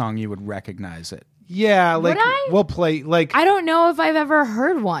Matthews song, you would recognize it. Yeah, like Would I? we'll play like I don't know if I've ever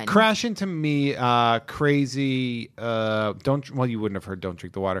heard one. Crash Into Me, Crazy. Don't. Well, you wouldn't have heard Don't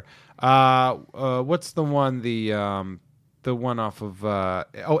Drink the Water. What's the one? The one off of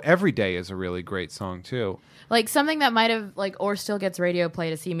Every Day is a really great song too. Like something that might have like or still gets radio play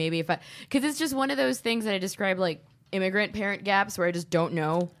to see maybe if I because it's just one of those things that I describe like immigrant parent gaps where I just don't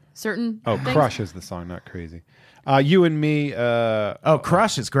know certain things. Crush is the song, not Crazy. You and Me.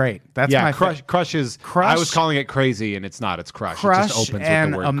 Crush is great. That's Yeah, my Crush is. Crush- I was calling it Crazy, and it's not. It's Crush. It Crush just opens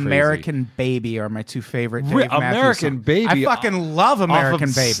and with the word American Baby are my two favorite Dave Matthews American songs. Baby. I fucking love American Off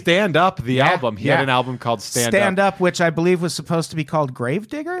of Baby. Stand Up, the Yeah, album. He yeah. had an album called Stand Up, which I believe was supposed to be called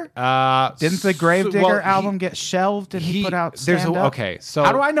Gravedigger. Didn't the So- Gravedigger well, album get shelved and he put out there's Stand Up? okay, so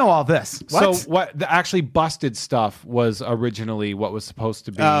how do I know all this? What? So what the actually Busted Stuff was originally what was supposed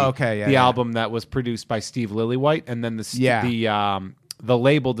to be Oh, okay, yeah, the yeah. album that was produced by Steve Lillywhite, and then the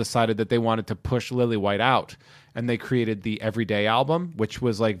label decided that they wanted to push Lillywhite out, and they created the Everyday album, which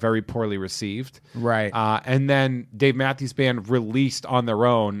was like very poorly received. Right. And then Dave Matthews Band released on their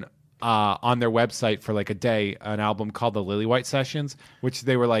own on their website for like a day an album called the Lillywhite Sessions, which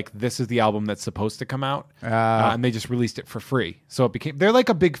they were like, this is the album that's supposed to come out, and they just released it for free. So it became they're like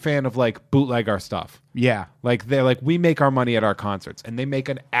a big fan of like bootleg our stuff. Yeah. Like they're like, we make our money at our concerts, and they make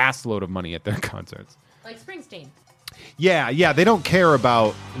an ass load of money at their concerts. Like Springsteen. Yeah, they don't care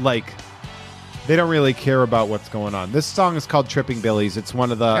about they don't really care about what's going on. This song is called Tripping Billies. It's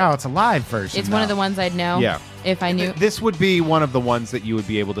one of the Oh, it's a live version. It's one of the ones I'd know. Yeah. If I knew. This would be one of the ones that you would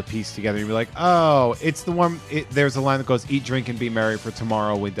be able to piece together and be like, oh, it's the one. There's a line that goes, "Eat, drink, and be merry, for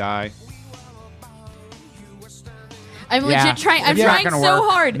tomorrow we die." I'm Yeah. legit trying. I'm It's not trying gonna so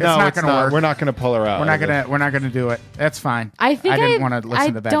work. hard. It's not it's gonna work. We're not going to pull her out. We're not gonna do it. That's fine. I think didn't want to listen I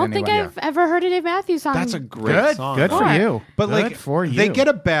to that don't anyway. think I've ever heard a Dave Matthews song. That's a great Good. song. Good though. for Sure. you. But Good like, for you. they get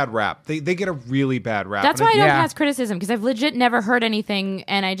a bad rap. They get a really bad rap. That's And why I don't Yeah. pass criticism because I've legit never heard anything,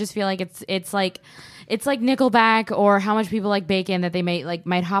 and I just feel like it's like Nickelback or how much people like Bacon that they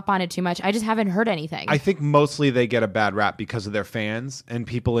might hop on it too much. I just haven't heard anything. I think mostly they get a bad rap because of their fans, and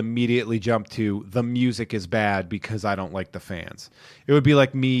people immediately jump to the music is bad because I don't like the fans. It would be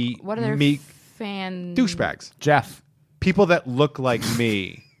like me, what are their me fan douchebags, Jeff. people that look like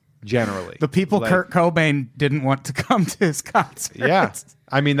me. Generally, The people Like, Kurt Cobain didn't want to come to his concert. Yeah,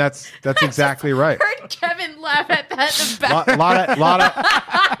 I mean that's exactly right. heard Kevin laugh at that in the back.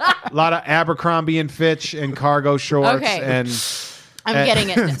 lot of Abercrombie and Fitch and cargo shorts Okay. and I'm getting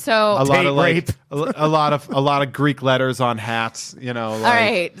it. So a lot Date of like rape. a lot of Greek letters on hats. You know, like, all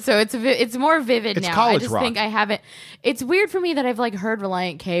right, so it's more vivid It's now. I college just rock. think I haven't. It's weird for me that I've like heard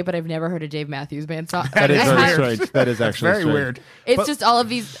Reliant K, but I've never heard a Dave Matthews Band song. That is I very have- strange. That is actually Very strange. weird. It's But- just all of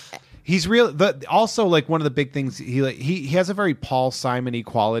these. He's real. Also, like one of the big things he has a very Paul Simon-y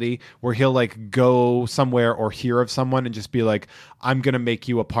quality where he'll like go somewhere or hear of someone and just be like, "I'm gonna make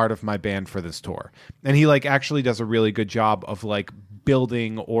you a part of my band for this tour," and he like actually does a really good job of like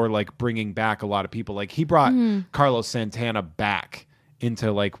building or like bringing back a lot of people. Like he brought Carlos Santana back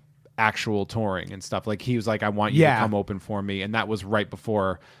into like actual touring and stuff. Like he was like, I want you to come open for me. And that was right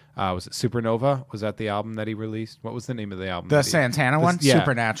before, was it Supernova? Was that the album that he released? What was the name of the album? The Santana one?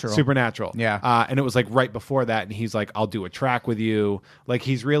 Supernatural. Supernatural. Yeah. And it was like right before that. And he's like, I'll do a track with you. Like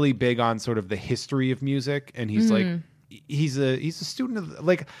he's really big on sort of the history of music. And he's like, he's a student of,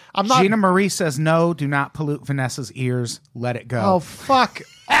 like, I'm not. Gina Marie says, no, do not pollute Vanessa's ears. Let it go. Oh, fuck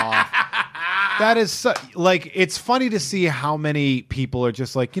off. That is like, it's funny to see how many people are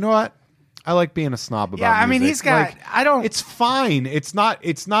just like, you know what? I like being a snob about music. I mean, he's got, like, it's fine. It's not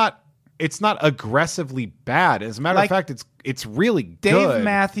aggressively bad. As a matter of fact, it's really Dave good.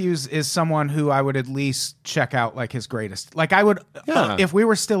 Matthews is someone who I would at least check out like his greatest. Like I would, if we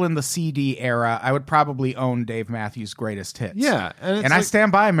were still in the CD era, I would probably own Dave Matthews' greatest hits. Yeah. And I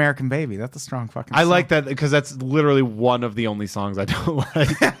stand by American Baby. That's a strong fucking song. I like that because that's literally one of the only songs I don't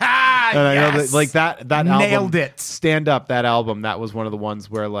like. And I know that, like that album, nailed it. Stand Up, that album, that was one of the ones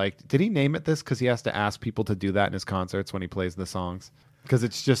where, like, did he name it this? Because he has to ask people to do that in his concerts when he plays the songs. Because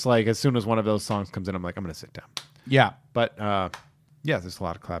it's just like, as soon as one of those songs comes in, I'm like, I'm going to sit down. Yeah. But, yeah, there's a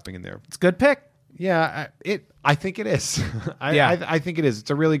lot of clapping in there. It's a good pick. Yeah, I think it is. I think it is. It's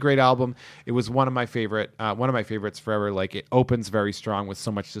a really great album. It was one of my favorites forever. Like, it opens very strong with so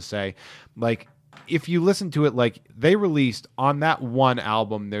much to say. Like, if you listen to it, like they released on that one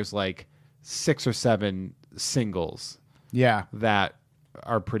album, there's like 6 or 7 singles. Yeah. That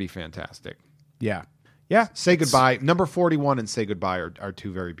are pretty fantastic. Yeah. Yeah. Say Goodbye. Number 41 and Say Goodbye are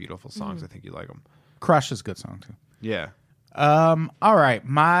 2 very beautiful songs. I think you like them. Crush is a good song too. Yeah. All right.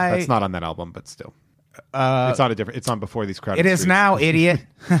 That's not on that album, but still. It's on Before These Crowded It is Streets. now, idiot.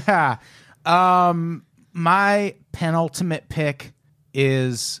 My penultimate pick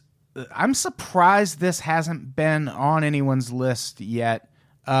is, I'm surprised this hasn't been on anyone's list yet.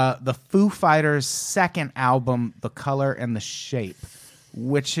 The Foo Fighters' second album, The Color and the Shape,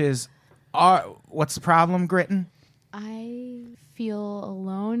 which is, what's the problem, Gritton? I feel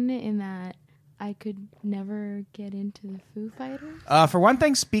alone in that I could never get into the Foo Fighters. For one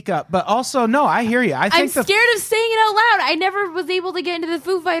thing, speak up. But also, no, I hear you. I'm scared of saying it out loud. I never was able to get into the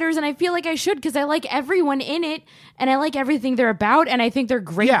Foo Fighters, and I feel like I should because I like everyone in it, and I like everything they're about, and I think they're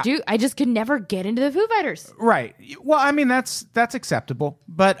great dudes. I just could never get into the Foo Fighters. Right. Well, I mean, that's acceptable.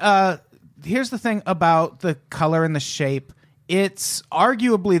 But here's the thing about The Color and the Shape. It's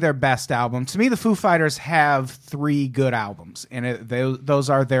arguably their best album. To me, the Foo Fighters have 3 good albums, and those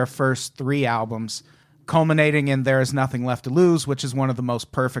are their first 3 albums, culminating in There Is Nothing Left to Lose, which is one of the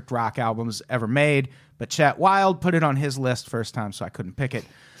most perfect rock albums ever made. But Chet Wild put it on his list first time, so I couldn't pick it.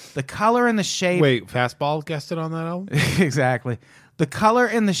 The Color and the Shape... Wait, Fastball guessed it on that album? Exactly. The Color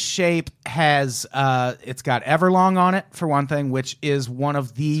and the Shape has, it's got Everlong on it, for one thing, which is one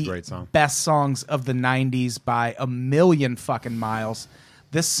of the best songs of the 90s by a million fucking miles.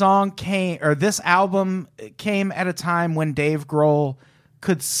 This album came at a time when Dave Grohl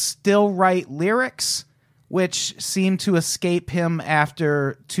could still write lyrics, which seemed to escape him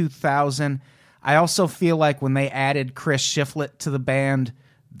after 2000. I also feel like when they added Chris Shiflett to the band,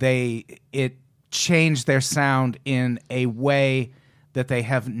 it changed their sound in a way that they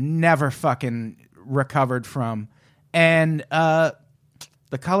have never fucking recovered from. And The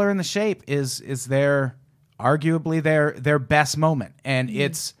Color and the Shape is arguably their best moment. And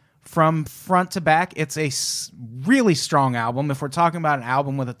it's from front to back. It's a really strong album. If we're talking about an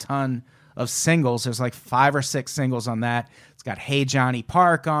album with a ton of singles, there's like 5 or 6 singles on that. It's got Hey Johnny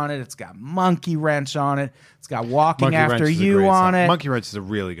Park on it. It's got Monkey Wrench on it. It's got Walking After You on it. Monkey Wrench is a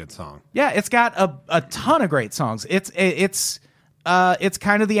really good song. Yeah, it's got a ton of great songs. It's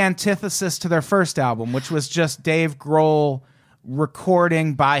kind of the antithesis to their first album, which was just Dave Grohl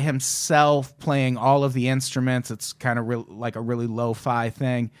recording by himself, playing all of the instruments. It's kind of like a really lo-fi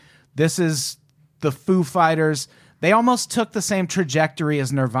thing. This is the Foo Fighters. They almost took the same trajectory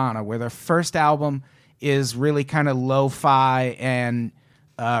as Nirvana, where their first album is really kind of lo-fi and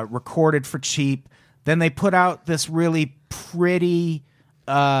recorded for cheap. Then they put out this really pretty,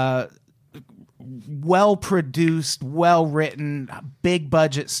 well-produced, well-written,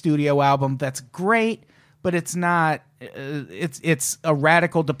 big-budget studio album that's great, but it's not. It's a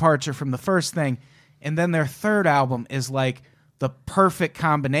radical departure from the first thing. And then their third album is like the perfect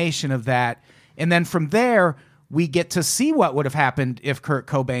combination of that. And then from there, we get to see what would have happened if Kurt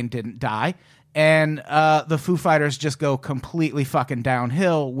Cobain didn't die. And the Foo Fighters just go completely fucking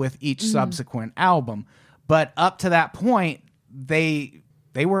downhill with each subsequent album. But up to that point, they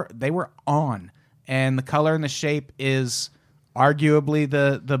were on. And The Color and the Shape is arguably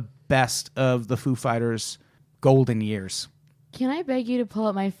the best of the Foo Fighters' golden years. Can I beg you to pull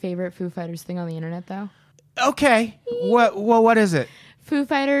up my favorite Foo Fighters thing on the internet, though? Okay. What is it? Foo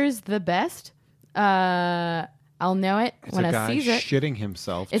Fighters, The Best. I'll know it It's when a I guy sees it. shitting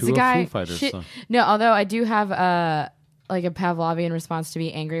himself It's to a guy. Foo Fighters song. No, although I do have like a Pavlovian response to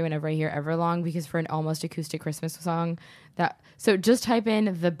be angry whenever I hear Everlong, because for an almost acoustic Christmas song, so just type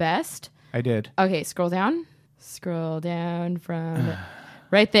in The Best. I did. Okay, scroll down from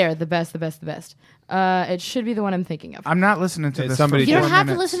right there. The best. It should be the one I'm thinking of. I'm not listening to Did this. somebody for You four don't have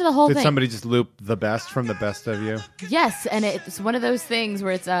to minutes. listen to the whole Did thing. somebody just loop the best from the best of you? Yes, and it's one of those things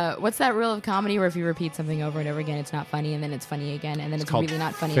where it's what's that rule of comedy where if you repeat something over and over again, it's not funny, and then it's funny again, and then it's called really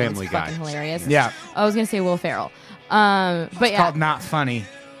not funny, Family and it's Guy. fucking hilarious. Yeah. I was gonna say Will Ferrell, but It's yeah, called not funny,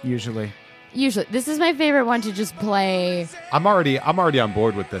 usually. usually this is my favorite one to just play I'm already on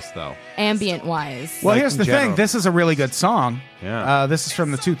board with this though. ambient wise. Well, Like here's in the general. thing. This is a really good song. Yeah. This is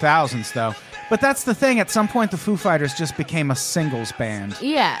from the 2000s, though. But that's the thing. At some point, the Foo Fighters just became a singles band.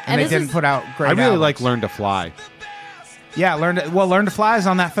 Yeah, And they this didn't is, put out great I really albums. like Learn to Fly. Yeah, Learn to Fly is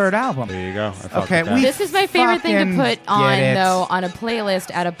on that third album. There you go. I fuck Okay, with that. we This is my favorite thing fucking to put get on it. though on a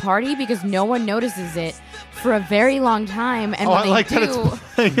playlist at a party because no one notices it for a very long time, and Oh, when I they like do, that it's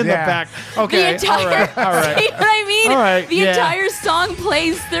playing in Yeah. the back. Okay, the entire all right, all right. see what I mean? All right, the yeah. entire song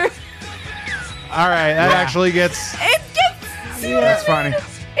plays through. All right, that actually gets It gets. See what That's I mean? funny.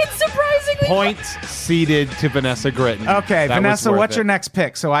 It's surprisingly. points ceded to Vanessa Gritton. Okay, That was Vanessa, worth what's it. your next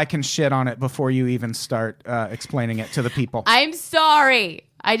pick so I can shit on it before you even start explaining it to the people? I'm sorry.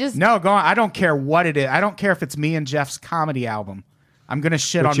 I just. No, go on. I don't care what it is. I don't care if it's me and Jeff's comedy album. I'm going to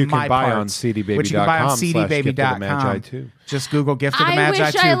shit Which on you can my buy parts. on cdbaby.com Which you can buy on /giftofthemagi cdbaby.com. too. Just Google Gift of the I Magi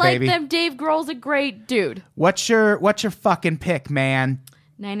wish 2, I liked baby. them. Dave Grohl's a great dude. What's your fucking pick, man?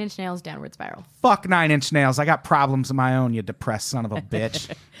 9 Inch Nails, Downward Spiral. Fuck 9 Inch Nails. I got problems of my own, you depressed son of a bitch.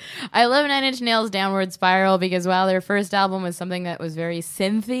 I love 9 Inch Nails, Downward Spiral because while their first album was something that was very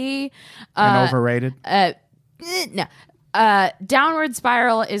synthy, And overrated. no. Downward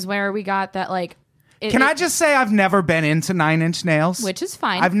Spiral is where we got that like. Can I just say I've never been into 9 Inch Nails? Which is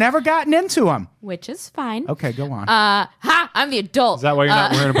fine. I've never gotten into them. Which is fine. Okay, go on. I'm the adult. Is that why you're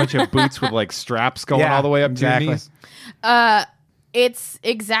not wearing a bunch of boots with like straps going Yeah, all the way up exactly. to your knees? It's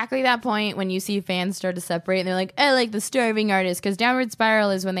exactly that point when you see fans start to separate and they're like, I like the starving artist because Downward Spiral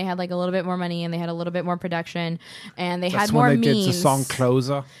is when they had like a little bit more money and they had a little bit more production and they That's had more when they means. did the song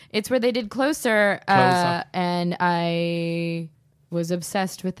Closer. It's where they did Closer, Closer. and I was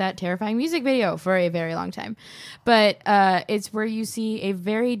obsessed with that terrifying music video for a very long time. But it's where you see a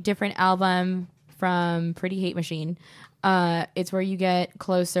very different album from Pretty Hate Machine. It's where you get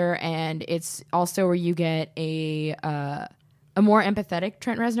Closer, and it's also where you get a more empathetic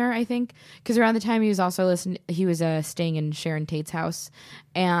Trent Reznor, I think, because around the time he was also staying in Sharon Tate's house,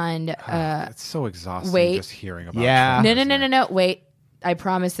 and It's so exhausting wait. just hearing about Yeah. Trent no, Reznor. wait. I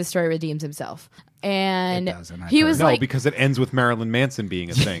promise the story redeems himself. And It doesn't, I've he heard. was No, like, because it ends with Marilyn Manson being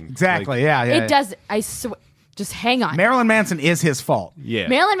a thing. Exactly, Like, yeah. it does. I swear. Just hang on. Marilyn Manson is his fault, Yeah.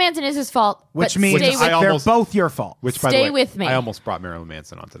 Marilyn Manson is his fault. which but means stay with, I they're almost- both your fault. Which, by Stay the way, with me. I almost brought Marilyn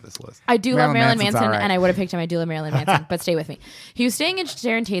Manson onto this list. I do love Marilyn Manson's Manson, all right. and I would have picked him. I do love Marilyn Manson, but stay with me. He was staying in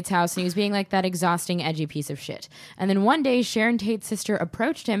Sharon Tate's house, and he was being like that exhausting, edgy piece of shit. And then one day, Sharon Tate's sister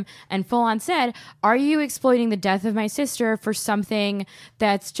approached him and full on said, "Are you exploiting the death of my sister for something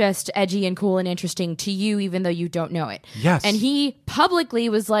that's just edgy and cool and interesting to you, even though you don't know it?" Yes. And he publicly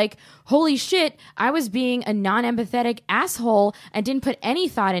was like, "Holy shit, I was being a non-empathetic asshole and didn't put any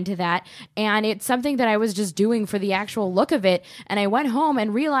thought into that. And it's something that I was just doing for the actual look of it. And I went home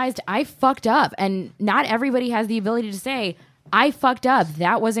and realized I fucked up. And not everybody has the ability to say, I fucked up.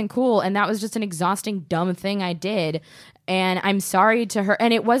 That wasn't cool. And that was just an exhausting, dumb thing I did. And I'm sorry to her."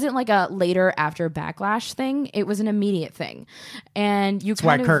 And it wasn't like a later after backlash thing. It was an immediate thing. And you That's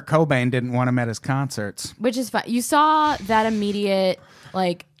why kind of, Kurt Cobain didn't want him at his concerts. which is fine. You saw that immediate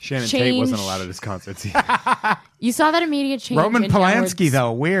like Shannon change. Tate wasn't allowed at his concerts. either. You saw that immediate change. Roman in Polanski, Downward-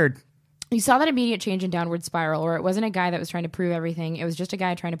 though, weird. You saw that immediate change in Downward Spiral, or it wasn't a guy that was trying to prove everything. It was just a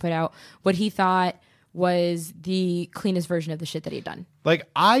guy trying to put out what he thought was the cleanest version of the shit that he'd done. Like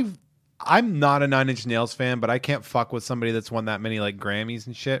I'm not a Nine Inch Nails fan, but I can't fuck with somebody that's won that many like Grammys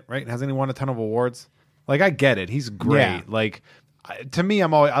and shit, right? Hasn't he won a ton of awards? Like I get it, he's great. Yeah. Like to me,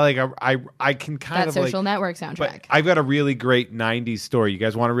 I'm always I can kind That of Social like. Network But soundtrack. I've got a really great '90s story. You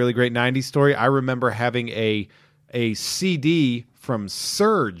guys want a really great '90s story? I remember having a CD from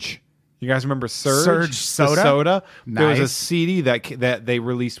Surge. You guys remember Surge? Surge The soda? soda. There was a Nice. CD that they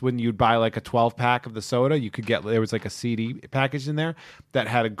released when you'd buy like a 12 pack of the soda. You could get there was like a CD package in there that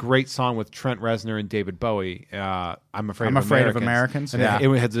had a great song with Trent Reznor and David Bowie. I'm afraid of Americans, And yeah. it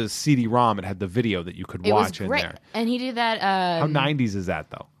had the CD-ROM. It had the video that you could It was watch in great. there. And he did that. How '90s is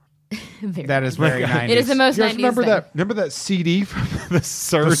that though? Very That is 90s. very 90s. It is the most You guys 90s remember thing. that? Remember that CD from the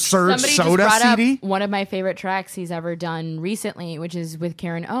Surge? The Surge Somebody Soda just brought CD? up one of my favorite tracks he's ever done recently, which is with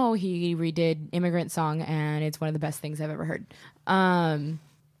Karen O. He redid Immigrant Song, and it's one of the best things I've ever heard.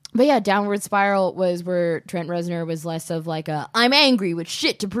 But yeah, Downward Spiral was where Trent Reznor was less of like a I'm angry with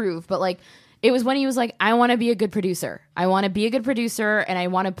shit to prove, but like it was when he was like, I want to be a good producer. I want to be a good producer, and I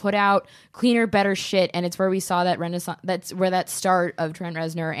want to put out cleaner, better shit. And it's where we saw that renaissance. That's where that start of Trent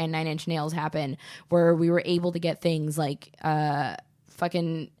Reznor and Nine Inch Nails happened, where we were able to get things like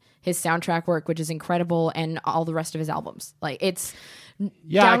fucking his soundtrack work, which is incredible, and all the rest of his albums. Like it's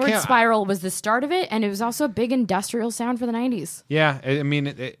Downward Spiral was the start of it, and it was also a big industrial sound for the 90s. Yeah, I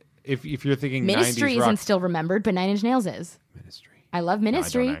mean, if you're thinking Ministry 90s rock, isn't still remembered, but Nine Inch Nails is. Ministry. I love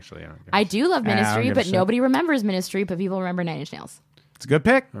Ministry. I don't actually. I do love I don't Ministry, give a but shit. nobody remembers Ministry, but people remember Nine Inch Nails. It's a good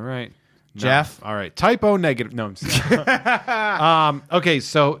pick. All right. No. Jeff? All right. Typo negative. No, I'm sorry. Okay,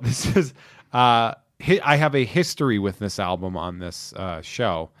 so this is I have a history with this album on this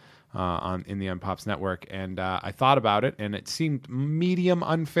show in the Unpops Network, and I thought about it, and it seemed medium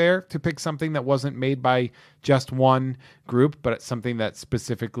unfair to pick something that wasn't made by just one group, but it's something that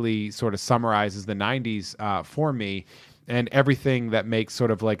specifically sort of summarizes the 90s for me. And everything that makes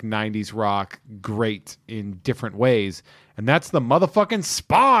sort of like 90s rock great in different ways. And that's the motherfucking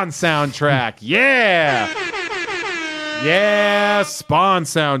Spawn soundtrack. Yeah. Yeah, Spawn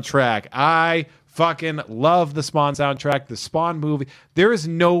soundtrack. I fucking love the Spawn soundtrack. The Spawn movie.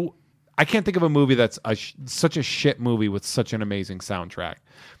 I can't think of a movie that's such a shit movie with such an amazing soundtrack.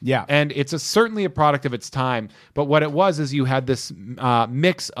 Yeah. And it's certainly a product of its time. But what it was is you had this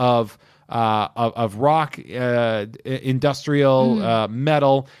mix of rock, industrial,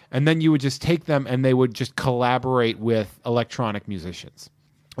 metal, and then you would just take them and they would just collaborate with electronic musicians.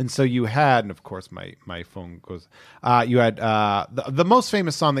 And so you had, and of course my phone goes, you had the most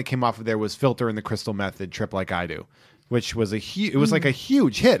famous song that came off of there was Filter and the Crystal Method, Trip Like I Do, which was it was like a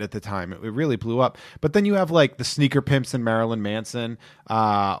huge hit at the time. It really blew up. But then you have like the Sneaker Pimps and Marilyn Manson,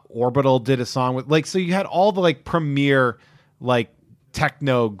 Orbital did a song with like, so you had all the like premier like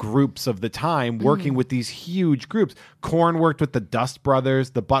techno groups of the time working with these huge groups. Korn worked with the Dust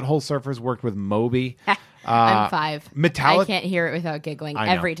Brothers. The Butthole Surfers worked with Moby. I'm 5. Metallica. I can't hear it without giggling I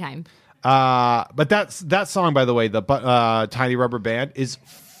know. every time. But that song, by the way, the Tiny Rubber Band, is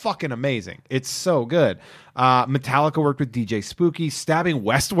fucking amazing. It's so good. Metallica worked with DJ Spooky. Stabbing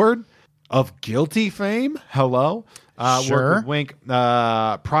Westward of Guilty fame. Hello. Sure. Worked with Wink.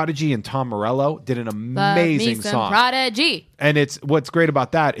 Prodigy and Tom Morello did an amazing song. Prodigy. And what's great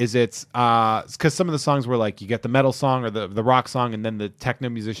about that is it's because some of the songs were like you get the metal song or the rock song, and then the techno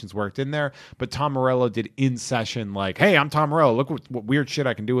musicians worked in there. But Tom Morello did in session like, "Hey, I'm Tom Morello. Look what weird shit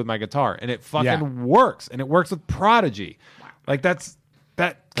I can do with my guitar," and it fucking works. And it works with Prodigy. Like that's.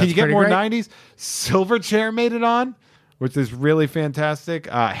 Can you get pretty more great. 90s? Silverchair made it on, which is really fantastic.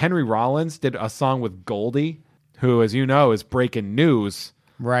 Henry Rollins did a song with Goldie, who, as you know, is breaking news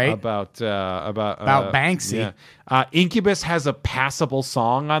Right. about Banksy. Yeah. Incubus has a passable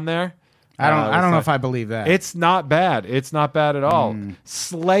song on there. I don't know if I believe that. It's not bad. It's not bad at all.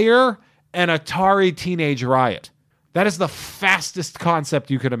 Slayer and Atari Teenage Riot. That is the fastest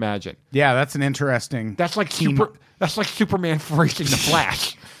concept you could imagine. Yeah, that's an interesting. That's like Superman facing the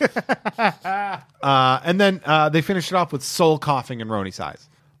Flash. And then they finished it off with Soul Coughing and Roni Size.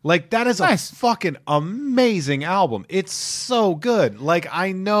 Like that is Nice. a fucking amazing album. It's so good. Like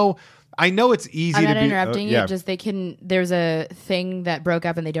I know it's easy I'm to not be interrupting yeah. you. Just there's a thing that broke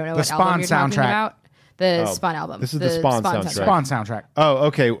up and they don't know The what album Spawn you're talking soundtrack. about. The Spawn album. This is the Spawn soundtrack. Spawn soundtrack. Oh,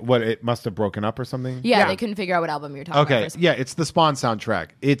 okay. What, it must have broken up or something? Yeah, they couldn't figure out what album you're talking about. Okay, first. yeah, it's the Spawn soundtrack.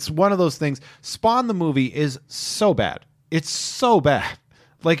 It's one of those things. Spawn the movie is so bad. It's so bad.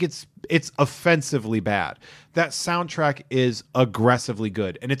 Like it's offensively bad. That soundtrack is aggressively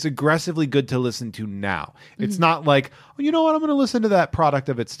good, and it's aggressively good to listen to now. It's not like, oh, you know what, I'm going to listen to that product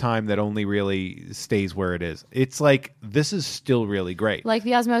of its time that only really stays where it is. It's like this is still really great. Like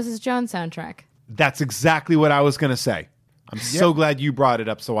the Osmosis Jones soundtrack. That's exactly what I was going to say. I'm so glad you brought it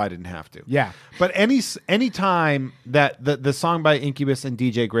up so I didn't have to. Yeah. But any time that the song by Incubus and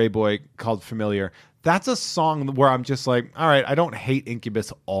DJ Greyboy called Familiar, that's a song where I'm just like, all right, I don't hate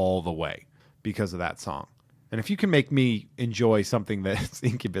Incubus all the way because of that song. And if you can make me enjoy something that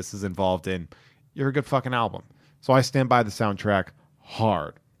Incubus is involved in, you're a good fucking album. So I stand by the soundtrack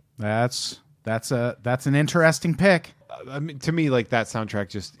hard. That's an interesting pick. I mean, to me, like that soundtrack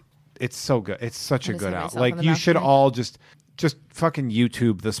just, it's so good. It's such a just good hit album. myself Like in the you mouth should again. all just fucking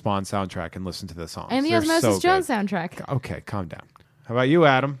YouTube the Spawn soundtrack and listen to the songs. And the They're Osmosis so Jones good. soundtrack. Okay, calm down. How about you,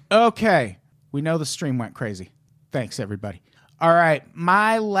 Adam? Okay. We know the stream went crazy. Thanks, everybody. All right,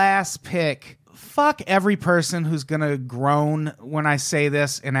 my last pick. Fuck every person who's gonna groan when I say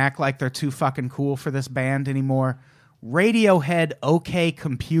this and act like they're too fucking cool for this band anymore. Radiohead, OK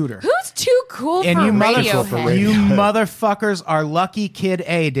Computer. Who's too cool And for you, Radiohead? you motherfuckers are lucky Kid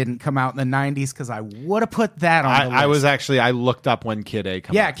A didn't come out in the 90s because I would have put that on the list. I was actually, I looked up when Kid A came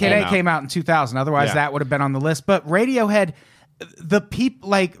out. Yeah, Kid A came out in 2000. Otherwise, Yeah. that would have been on the list. But Radiohead, the people,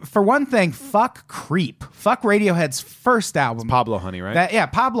 like, for one thing, fuck Creep. Fuck Radiohead's first album. Pablo Honey,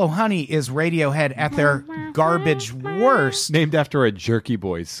 right? Pablo Honey is Radiohead at their garbage worst. Named after a Jerky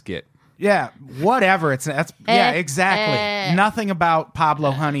Boys skit. Yeah, whatever. Exactly. Nothing about Pablo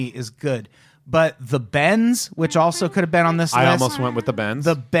Honey is good. But the Benz, which also could have been on this list. I almost went with the Benz.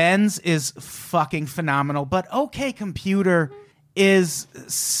 The Benz is fucking phenomenal. But OK Computer is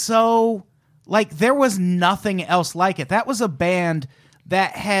so, like, there was nothing else like it. That was a band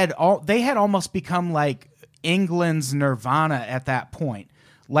that had almost become like England's Nirvana at that point.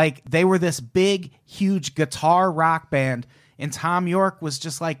 Like, they were this big, huge guitar rock band, and Tom York was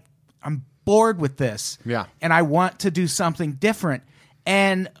just like, I'm bored with this. Yeah. And I want to do something different.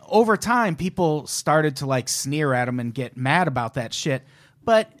 And over time, people started to like sneer at him and get mad about that shit.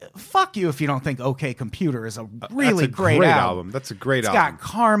 But fuck you if you don't think OK Computer is a really That's a great album. That's a great It's album. got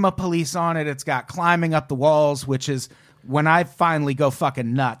Karma Police on it. It's got Climbing Up the Walls, which is when I finally go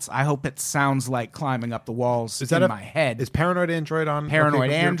fucking nuts. I hope it sounds like Climbing Up the Walls in my head. Is Paranoid Android on? Paranoid OK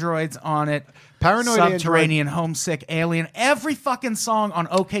Computer? Android's on it. Paranoid Subterranean, Homesick, Alien. Every fucking song on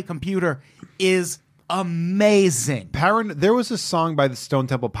OK Computer is amazing. There was a song by the Stone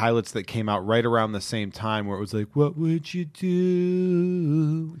Temple Pilots that came out right around the same time where it was like, "What would you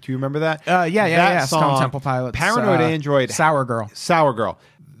do?" Do you remember that? Yeah. Song, Stone Temple Pilots. Paranoid Android. Sour Girl. Sour Girl.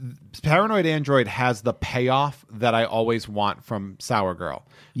 Paranoid Android has the payoff that I always want from Sour Girl.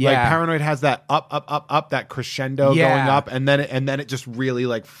 Yeah. Like Paranoid has that up, that crescendo going up, and then it just really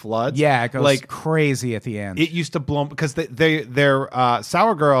like floods. Yeah, it goes like crazy at the end. It used to blow because they're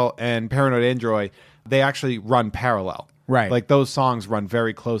Sour Girl and Paranoid Android. They actually run parallel. Right. Like those songs run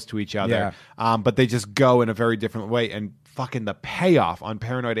very close to each other. But they just go in a very different way. And fucking the payoff on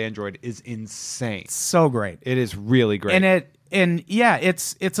Paranoid Android is insane. So great. It is really great.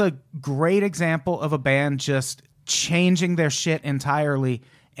 It's a great example of a band just changing their shit entirely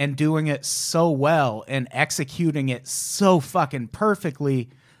and doing it so well and executing it so fucking perfectly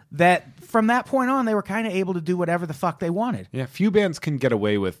that from that point on they were kind of able to do whatever the fuck they wanted. Yeah, few bands can get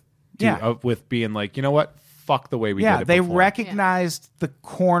away with with being like, you know what? Fuck the way we did it they before. recognized the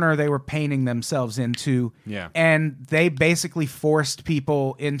corner they were painting themselves into. Yeah. And they basically forced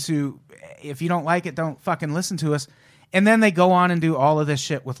people into, if you don't like it, don't fucking listen to us. And then they go on and do all of this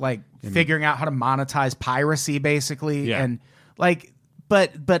shit with like figuring out how to monetize piracy basically. Yeah. And like,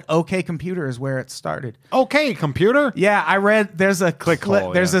 but OK Computer is where it started. Okay, computer. Yeah, I read there's a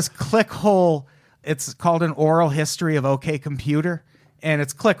Clickhole, there's yeah. this Clickhole. It's called an oral history of OK Computer, and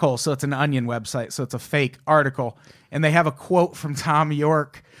it's Clickhole, so it's an Onion website, so it's a fake article. And they have a quote from Tom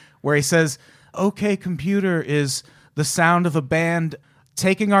York where he says, "OK Computer is the sound of a band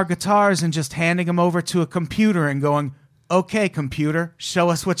taking our guitars and just handing them over to a computer and going, 'Okay, computer, show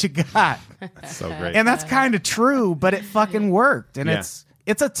us what you got.'" That's so great. And that's kind of true, but it fucking worked. And Yeah.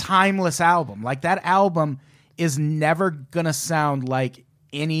 it's a timeless album. Like that album is never gonna sound like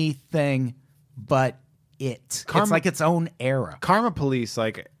anything but it. It's like its own era. Karma Police,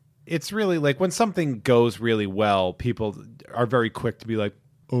 like, it's really like when something goes really well, people are very quick to be like,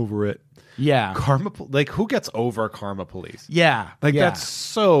 over it. Yeah. Like, who gets over Karma Police? Yeah. Like, yeah. that's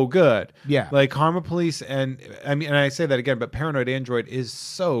so good. Yeah. Like, Karma Police, and I say that again, but Paranoid Android is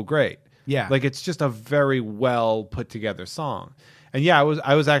so great. Yeah. Like, it's just a very well put together song. And yeah, I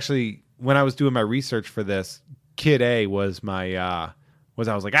was actually, when I was doing my research for this, Kid A was my, I was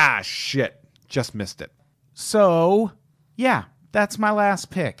like, shit, just missed it. So, yeah, that's my last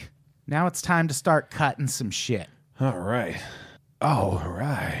pick. Now it's time to start cutting some shit. All right. Oh,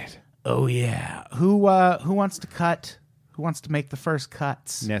 right. Oh yeah. Who wants to cut? Who wants to make the first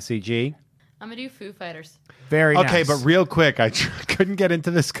cuts? Nessie G. I'm gonna do Foo Fighters. Very Okay, nice. but real quick, I couldn't get into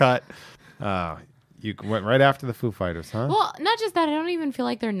this cut. You went right after the Foo Fighters, huh? Well, not just that. I don't even feel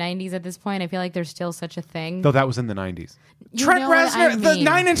like they're 90s at this point. I feel like there's still such a thing. Though that was in the 90s. You Trent know what I Reznor, the mean.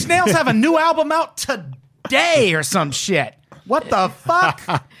 Nine Inch Nails have a new album out today or some shit. What the fuck?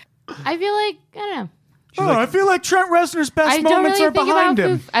 I feel like I don't know. I feel like Trent Reznor's best I don't moments really are think behind about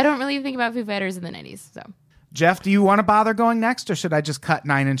him. I don't really think about Foo Fighters in the 90s. So Jeff, do you want to bother going next, or should I just cut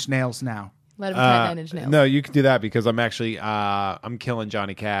Nine Inch Nails now? let him cut 9 Inch Nails. No, you can do that because I'm actually I'm killing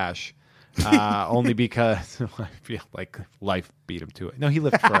Johnny Cash. Only because I feel like life beat him to it. No, he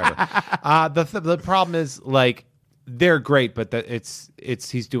lived forever. The problem is, like, they're great, but it's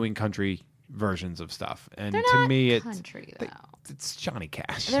he's doing country versions of stuff, and They're to not me, country though. it's Johnny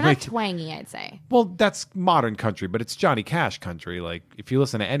Cash. They're not twangy, I'd say. Well, that's modern country, but it's Johnny Cash country. Like, if you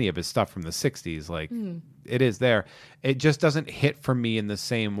listen to any of his stuff from the 60s, like, it is there. It just doesn't hit for me in the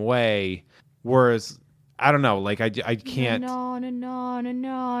same way. Whereas, I don't know, like, I can't. No.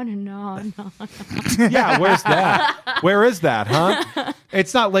 Yeah, where's that? Where is that, huh?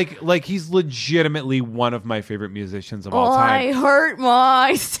 It's not like he's legitimately one of my favorite musicians of all time. I hurt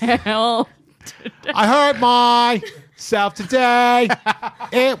myself. I hurt myself today.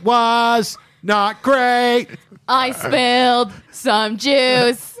 It was not great. I spilled some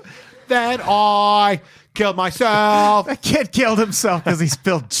juice. Then I killed myself. That kid killed himself because he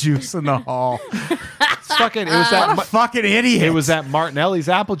spilled juice in the hall. It's fucking. It was that. Fucking idiot. It was at Martinelli's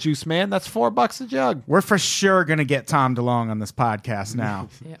apple juice, man. That's $4 a jug. We're for sure going to get Tom DeLonge on this podcast now.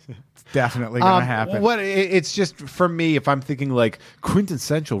 It's definitely going to happen. It's just for me, if I'm thinking like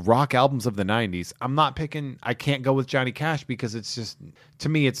quintessential rock albums of the 90s, I'm not picking. I can't go with Johnny Cash because it's just, to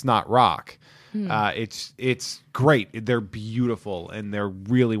me, it's not rock. It's great. They're beautiful and they're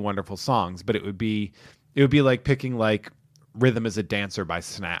really wonderful songs. But it would be like picking like Rhythm is a Dancer by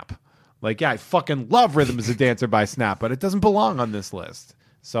Snap. Like, yeah, I fucking love Rhythm is a Dancer by Snap, but it doesn't belong on this list.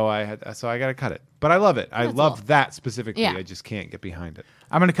 So I got to cut it. But I love it. I love that specifically. Yeah. I just can't get behind it.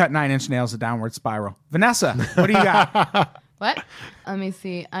 I'm going to cut 9 Inch Nails, A Downward Spiral. Vanessa, what do you got? What? Let me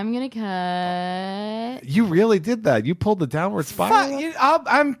see. I'm going to cut. You really did that. You pulled the Downward Spiral.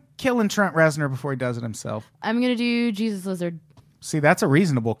 I'm killing Trent Reznor before he does it himself. I'm going to do Jesus Lizard. See, that's a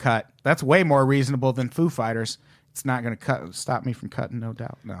reasonable cut. That's way more reasonable than Foo Fighters. It's not going to stop me from cutting, no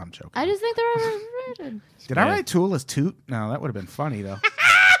doubt. No, I'm joking. I just think they're overrated. Did I write Tool as Toot? No, that would have been funny, though.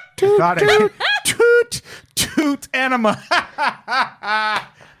 Toot, toot, enema.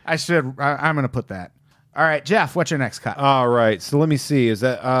 I should. I'm going to put that. All right, Jeff, what's your next cut? All right, so let me see. Is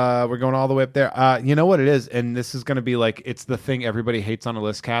that we're going all the way up there? You know what it is, and this is going to be like it's the thing everybody hates on a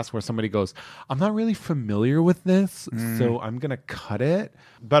list cast, where somebody goes, "I'm not really familiar with this, so I'm going to cut it."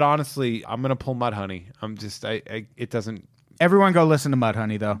 But honestly, I'm going to pull Mudhoney. I'm just, it doesn't. Everyone go listen to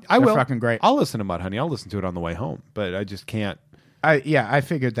Mudhoney, though. I They're will. fucking great. I'll listen to Mudhoney. I'll listen to it on the way home, but I just can't. I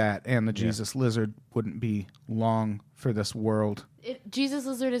figured that, and the Jesus Lizard wouldn't be long for this world. Jesus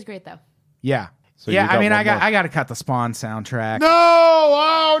Lizard is great, though. Yeah. So you got I mean, one I got more. to cut the Spawn soundtrack. No!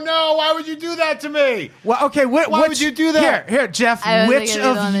 Oh no! Why would you do that to me? Well, okay. Why would you do that? Here, Jeff. I was Which thinking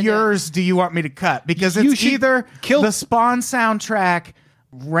of of yours do you want me to cut? Because You it's should either kill- the Spawn soundtrack,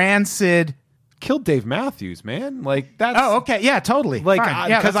 Rancid. Kill Dave Matthews, man. Like that's. Oh, okay. Yeah, totally. Like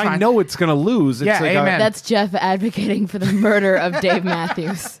Fine. Yeah, because that's I fine. know it's gonna lose. It's Yeah, like amen. That's Jeff advocating for the murder of Dave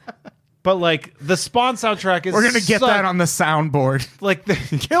Matthews. But like the Spawn soundtrack is. We're gonna get that on the soundboard. like the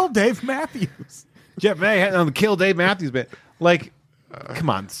Kill Dave Matthews. Jeff May had on the Kill Dave Matthews bit. Like, come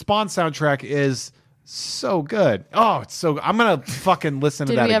on, Spawn soundtrack is so good. Oh, it's so. I'm gonna fucking listen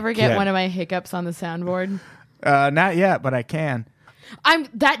to Did that. we ever get again. one of my hiccups on the soundboard? Not yet, but I can.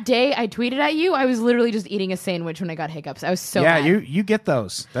 That day I tweeted at you. I was literally just eating a sandwich when I got hiccups. I was so Yeah, mad. you get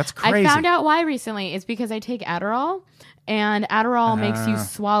those. That's crazy. I found out why recently. It's because I take Adderall, and Adderall makes you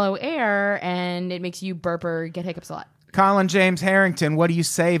swallow air, and it makes you burp or get hiccups a lot. Colin James Harrington, what are you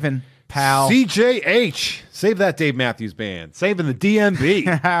saving, pal? CJH, save that Dave Matthews Band, saving the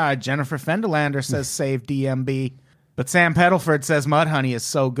DMB. Jennifer Fendelander says save DMB. But Sam Pedalford says Mudhoney is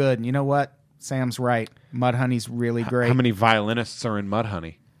so good. And you know what? Sam's right. Mudhoney's really great. How many violinists are in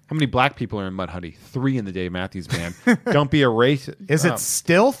Mudhoney? How many black people are in Mudhoney? 3 in the Dave Matthews Band. Don't be a racist. Is it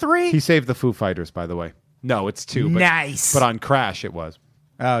still 3? He saved the Foo Fighters, by the way. No, it's 2. But, Nice. But on Crash, it was.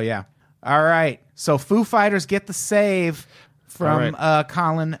 Oh, yeah. All right. So Foo Fighters get the save from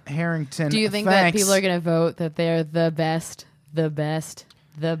Colin Harrington. Do you think Thanks. that people are going to vote that they're the best, the best,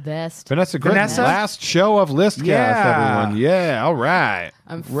 the best? Vanessa Gritton, Vanessa? last show of Listcast, Yeah. everyone. Yeah, all right.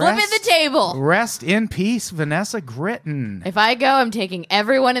 I'm flipping the table. Rest in peace, Vanessa Gritton. If I go, I'm taking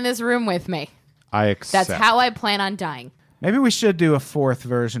everyone in this room with me. I accept. That's how I plan on dying. Maybe we should do a 4th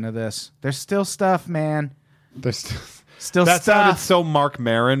version of this. There's still stuff, man. Still That stuff. sounded so Mark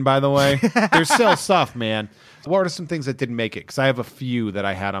Maron, by the way. There's still stuff, man. What are some things that didn't make it? Because I have a few that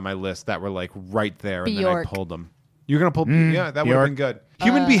I had on my list that were like right there, and Bjork. then I pulled them. You're gonna pull? Yeah, that would have been good.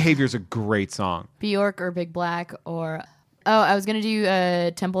 Human Behavior is a great song. Bjork or Big Black or... Oh, I was going to do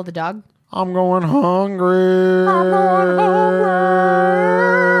Temple of the Dog. I'm going hungry.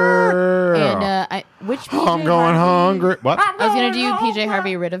 And which PJ I'm going hungry. What? I was going to do PJ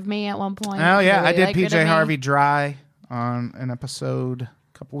Harvey Rid of Me at one point. Oh, yeah. I Really did like Rid PJ of Me. Harvey Dry on an episode a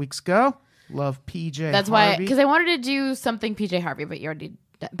couple weeks ago. Love PJ That's why... Harvey. Because I wanted to do something PJ Harvey, but you already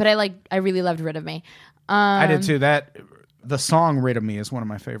But I really loved Rid of Me. I did too. The song "Rid of Me" is one of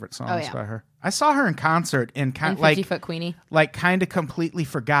my favorite songs by her. I saw her in concert in kind And like 50 Foot Queenie. Like kind of completely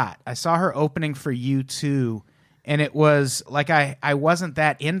forgot. I saw her opening for U2, and it was like I wasn't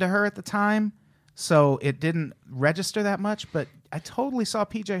that into her at the time, so it didn't register that much. But I totally saw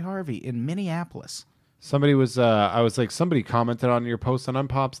PJ Harvey in Minneapolis. Somebody was, somebody commented on your post on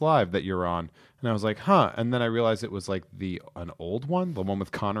Unpops Live that you're on. And I was like, huh. And then I realized it was like an old one, the one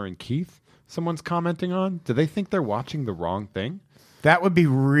with Connor and Keith. Someone's commenting on. Do they think they're watching the wrong thing? That would be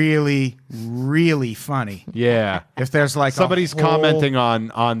really, really funny. Yeah. If there's like somebody's commenting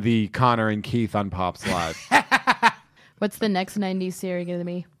on the Connor and Keith on Pops Live. What's the next 90s series going to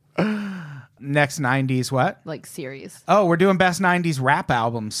be? Next 90s what? Like series. Oh, we're doing best 90s rap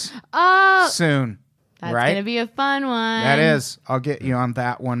albums soon. That's right? going to be a fun one. That is. I'll get you on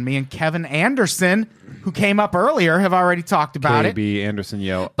that one. Me and Kevin Anderson, who came up earlier, have already talked about it. KB Anderson,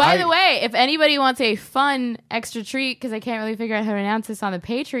 yo. By the way, if anybody wants a fun extra treat, because I can't really figure out how to announce this on the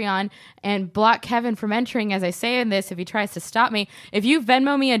Patreon, and block Kevin from entering as I say in this if he tries to stop me, if you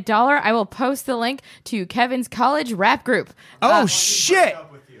Venmo me $1, I will post the link to Kevin's college rap group. Oh, shit.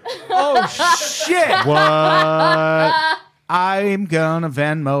 Oh, shit. What? I'm gonna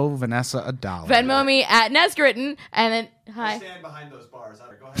Venmo Vanessa $1. Venmo me at Nesgritton, and then hi. Stand behind those bars.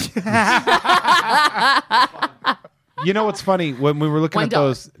 Go ahead. You know what's funny? When we were looking $1. at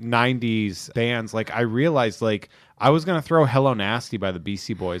those 90s bands, like I realized like I was going to throw Hello Nasty by the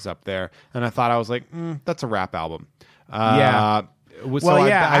Beastie Boys up there. And I thought I was like, that's a rap album. Yeah. So Well,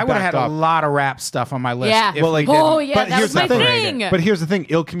 yeah, I would have backed had a off. lot of rap stuff on my list. Yeah. if Well, we like- didn't. Oh yeah, But that here's was my the thing. But here's the thing.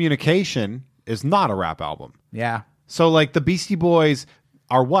 Ill Communication is not a rap album. Yeah. So like the Beastie Boys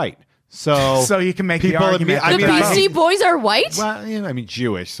are white. So So you can make the people argument. admit- The I mean, Beastie Boys are white? well, yeah, I mean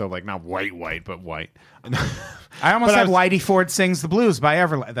Jewish, so like not white, but white. I almost But had I was- Whitey Ford Sings the Blues by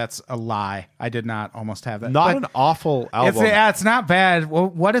Everlast. That's a lie. I did not almost have that. Not But an awful album. it's not bad. Well,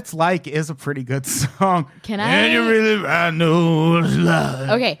 What It's Like is a pretty good song. Can I- And you really I know it's love.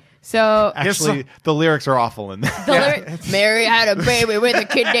 Okay, so Actually, the lyrics are awful in that. the lyric, Mary had a baby with a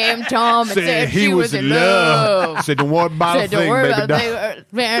kid named Tom and said he was in love. Said don't worry about a Said, don't thing, worry baby. about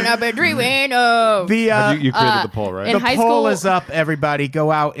it, man, I've been dreaming of. The You created the poll, right? in the high poll school- is up. Everybody,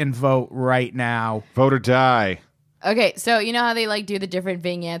 go out and vote right now. Vote or die. Okay, so you know how they like do the different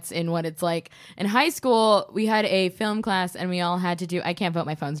vignettes in What It's Like? In high school, we had a film class and we all had to do I can't vote,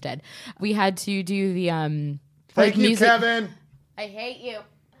 my phone's dead. We had to do the Thank you, music. Kevin. I hate you.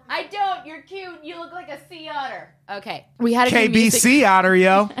 I don't. You're cute. You look like a sea otter. Okay. We had to do music. KBC otter,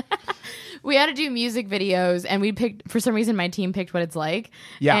 yo. We had to do music videos, and we picked. For some reason, my team picked What It's Like.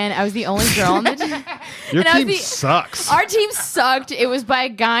 Yeah. And I was the only girl on the team. Your And I was team sucks. Our team sucked. It was by a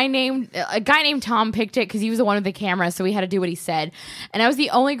guy named Tom picked it because he was the one with the camera, so we had to do what he said. And I was the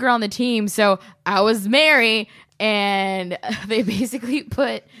only girl on the team, so I was Mary, and they basically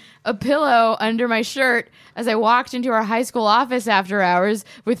put a pillow under my shirt as I walked into our high school office after hours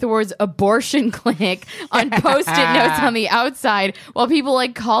with the words abortion clinic on post-it notes on the outside while people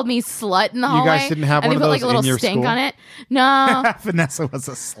like called me slut in the hallway. guys didn't have and one they of put like those a little in your stink school? on it. No. Vanessa was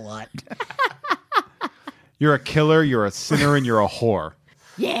a slut. You're a killer, you're a sinner, and you're a whore.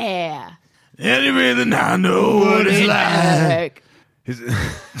 Yeah. Any reason I know what it's like.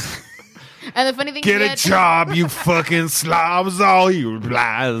 And the funny thing Get is a that- job, you fucking slobs, all you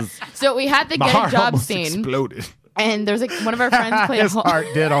lies. So we had the My get a heart job almost scene, exploded. and there's like one of our friends played a His whole. heart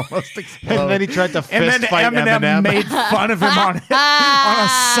did almost explode. And then he tried to And then fist fight Eminem Eminem. made fun of him on a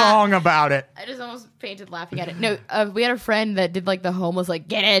song about it. I just almost fainted laughing at it. No, we had a friend that did like the homeless, like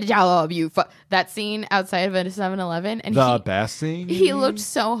get a job, you. That scene outside of a 7-Eleven, and The best scene? he looked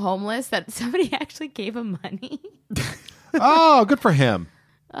so homeless that somebody actually gave him money. Oh, good for him.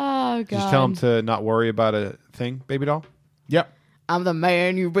 Oh god! Just tell him to not worry about a thing, baby doll. Yep. I'm the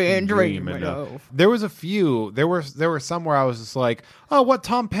man you've been dreaming of. There was a few. There were some where I was just like, oh, what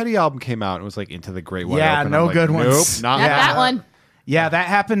Tom Petty album came out? And it was like Into the Great Wide Yeah, Open. no I'm like, good nope, ones. Not Not Yeah. that one. Yeah, that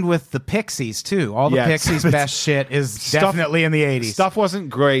happened with the Pixies too. All the Yeah, Pixies' it's- best shit is definitely in the 80s. Stuff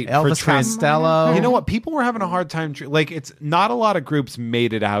wasn't great Elvis for trans. Costello. You know what? People were having a hard time. Like, it's not a lot of groups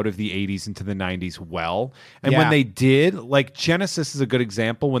made it out of the 80s into the 90s well. And when Yeah. they did, like, Genesis is a good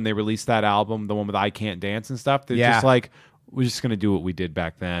example when they released that album, the one with I Can't Dance and stuff. They're Yeah. just like, we're just going to do what we did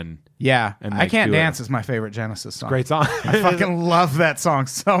back then. Yeah, And I like, Can't do it. Dance is my favorite Genesis song. Great song. I fucking love that song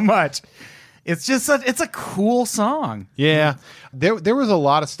so much. It's just it's a cool song. Yeah. There was a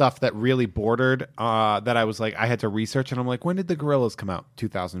lot of stuff that really bordered that I was like, I had to research. And I'm like, when did the Gorillaz come out?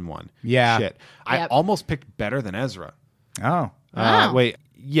 2001. Yeah. Shit. I Yep. almost picked Better Than Ezra. Oh, Wow. Wait.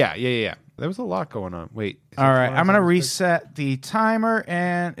 Yeah. There was a lot going on. Wait. All right, I'm going to reset the timer,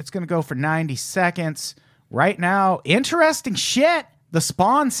 and it's going to go for 90 seconds. Right now, interesting shit. The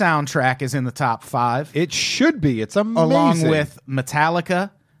Spawn soundtrack is in the top 5. It should be. It's amazing. Along with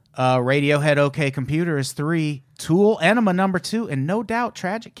Metallica, Radiohead OK Computer is 3, Tool, Enema number 2, and no doubt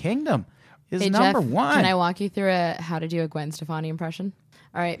Tragic Kingdom is number Jeff, 1. Can I walk you through how to do a Gwen Stefani impression?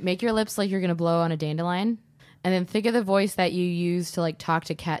 All right, make your lips like you're going to blow on a dandelion. And then think of the voice that you use to like talk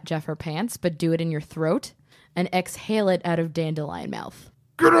to Cat Jeff or Pants, but do it in your throat and exhale it out of dandelion mouth.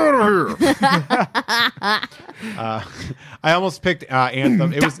 Get out of here! I almost picked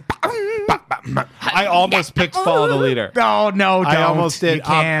Anthem. It was. I almost picked Follow the Leader. No, don't. I almost did. You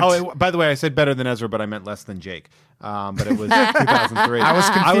can't. By the way, I said better than Ezra, but I meant less than Jake. But it was 2003. I was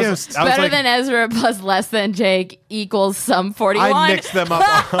confused. I was Better like, than Ezra plus less than Jake equals some 41. I mixed them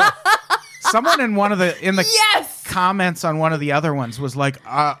up. Someone in the Yes! comments on one of the other ones was like,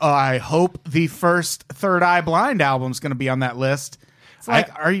 I hope the first Third Eye Blind album's going to be on that list. It's like,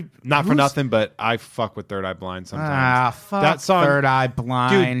 are you Not for nothing, but I fuck with Third Eye Blind sometimes. Ah, fuck that song, Third Eye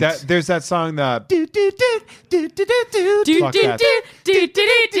Blind. dude. There's that song. The Do, do, do, do, do, do, do, do. Fuck that.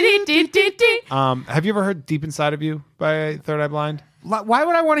 Do. Have you ever heard "Deep Inside of You" by Third Eye Blind? Why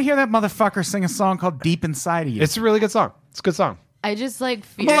would I want to hear that motherfucker sing a song called Deep Inside of You? It's a really good song. It's a good song. I just like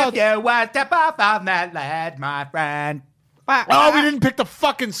feel If you want to pop on that lad, my friend. Oh, we didn't pick the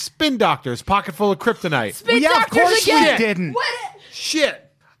fucking Spin Doctors. Pocket full of kryptonite. Spin Yeah, of Doctors course we again. didn't. Shit.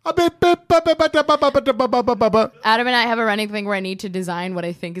 Adam and I have a running thing where I need to design what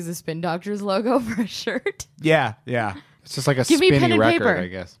I think is a Spin Doctors logo for a shirt. Yeah. It's just like a Give me spinny pen and record, paper. I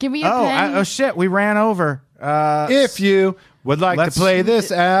guess. Give me a pen. Oh shit, we ran over. If you would like to let's play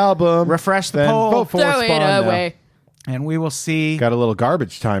this album, refresh the then poll. vote for Throw it Spawn now. away. And we will see. Got a little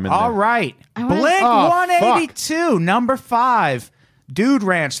garbage time in All there. right. wanna- Blink Oh, 182, number 5. Dude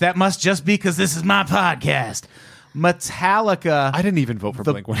Ranch. That must just be because this is my podcast. Metallica. I didn't even vote for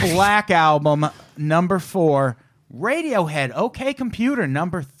The Blink 182. Black Album, number 4. Radiohead, OK Computer,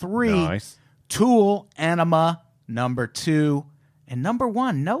 number 3. Nice. Tool, Enema, number 2. And number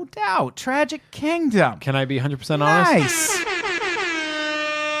 1, no doubt, Tragic Kingdom. Can I be 100% honest? Nice.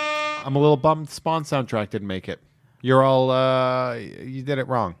 I'm a little bummed Spawn soundtrack didn't make it. You're all, you did it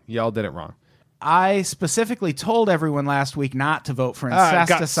wrong. Y'all did it wrong. I specifically told everyone last week not to vote for Got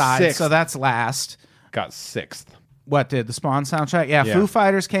Incesticide, sixth. so that's last. Got 6th. What did the Spawn soundtrack? Yeah, Yeah. Foo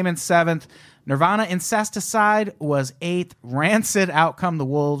Fighters came in 7th. Nirvana Incesticide was 8th. Rancid Outcome the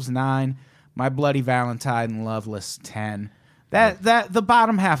Wolves 9. My Bloody Valentine Loveless 10. That the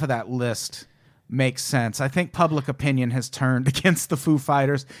bottom half of that list makes sense. I think public opinion has turned against the Foo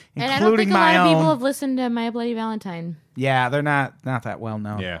Fighters, And I don't including think a my lot of people own. have listened to My Bloody Valentine, Yeah, they're not that well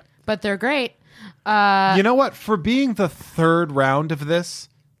known. Yeah. but they're great. You know what? For being the third round of this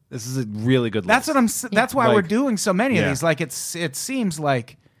is a really good That's list. what That's why we're Like- doing so many of Yeah. these. Like it seems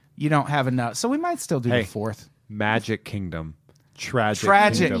like you don't have enough, so we might still do Hey. the 4th. Magic Kingdom. Tragic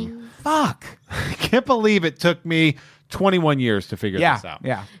Kingdom. Fuck. I can't believe it took me 21 years to figure this out.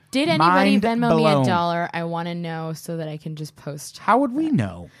 Yeah. Did anybody Mind Venmo blown. me $1? I want to know so that I can just post. How would we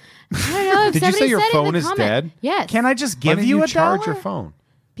know? I don't know. If Did you somebody say your said it in phone the is comment. dead? Yes. Can I just Why give didn't you you a charge dollar? your phone?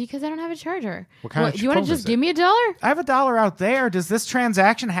 Because I don't have a charger. What kind of you want phone to is just it? give me $1? I have $1 out there. Does this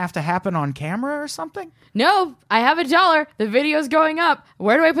transaction have to happen on camera or something? No, I have $1. The video's going up.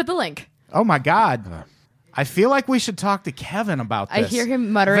 Where do I put the link? Oh my God. I feel like we should talk to Kevin about this. I hear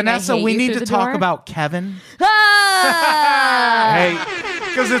him muttering, "I Vanessa, hate we you," need through to the talk door. about Kevin. Ah! Hey,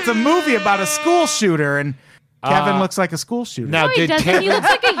 Because it's a movie about a school shooter, and Kevin looks like a school shooter. now No, he did doesn't. Kevin, He looks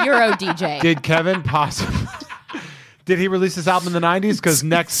like a Euro DJ. did Kevin possibly did he release this album in the 90s? Because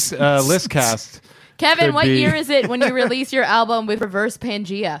next listcast Kevin, could what be- year is it when you release your album with Reverse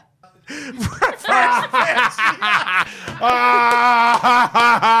Pangea?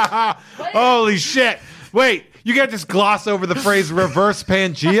 Holy shit! Wait, you can't just gloss over the phrase "reverse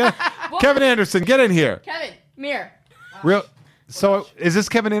Pangea." Kevin Anderson, get in here. Kevin, mirror. Real. So, is this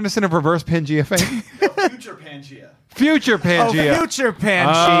Kevin Anderson of Reverse Pangea fame? Future Pangea. Future Oh, Pangea. future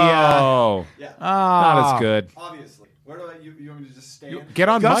Pangea. Oh, Yeah. not as good. Obviously. Where do you want me to just stand? Get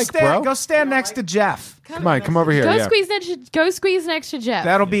on Go mic, stand, bro. go stand next to Jeff. Come on, come over here. Go Yeah. squeeze next to Jeff.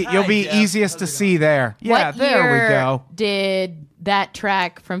 You'll be Jeff. easiest to see there. Yeah, what there year we go. did that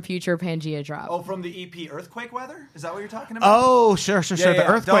track from Future Pangea drop? Oh, from the EP Earthquake Weather? Is that what you're talking about? Oh, sure. The yeah.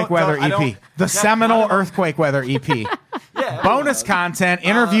 Earthquake Don't- Weather I don't- EP. The Jeff, seminal I don't- Earthquake Weather EP. Yeah. Bonus content,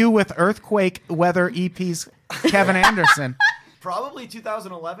 interview with Earthquake Weather EP's Kevin Anderson. Probably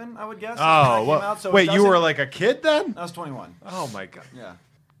 2011, I would guess. Oh, Came well, out, so it wait, you were doesn't- like a kid then? I was 21. Oh my god. Yeah.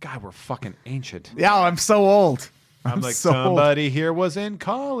 God, we're fucking ancient. Yeah, I'm so old. I'm like, so old. somebody here was in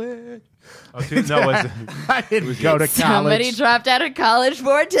college. Oh, no, I didn't go to Somebody college. dropped out of college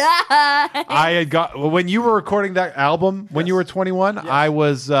 4 times. I had got when you were recording that album when you were 21. I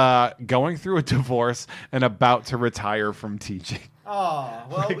was going through a divorce and about to retire from teaching. Oh,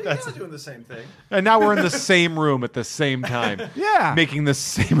 well, we kind of doing the same thing. And now we're in the same room at the same time. Yeah. Making the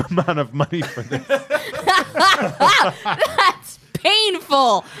same amount of money for this. That's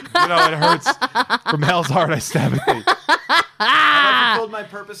painful. You know, it hurts. From hell's heart, I stab at thee. Have I fulfilled my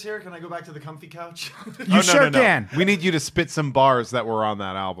purpose here? Can I go back to the comfy couch? You sure can. We need you to spit some bars that were on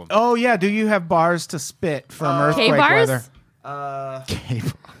that album. Oh yeah, do you have bars to spit from earthquake K-bars? weather?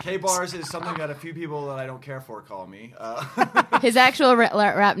 K-bars. K-bars is something that a few people that I don't care for call me. His actual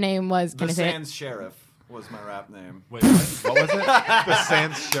rap name was, can The I say it? Sans Sheriff was my rap name. Wait, what was it? The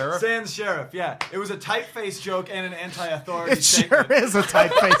Sans Sheriff? Sans Sheriff, yeah. It was a typeface joke and an anti-authority It sure statement. is a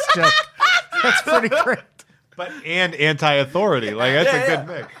typeface joke. That's pretty great. And anti-authority. Like, that's a good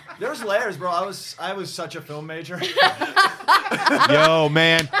mix. There's layers, bro. I was such a film major. Yo,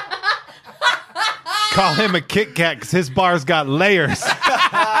 man. Call him a Kit Kat because his bar's got layers.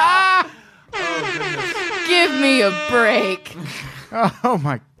 Give me a break. Oh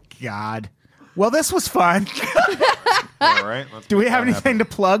my god. Well, this was fun. All right. Do we have anything to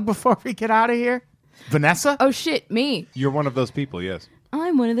plug before we get out of here? Vanessa? Oh shit, me. You're one of those people, yes.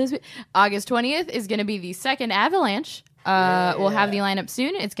 I'm one of those. August 20th is going to be the second Avalanche. We'll have the lineup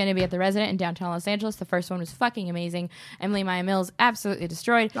soon. It's going to be at the Resident in downtown Los Angeles. The first one was fucking amazing. Emily Maya Mills absolutely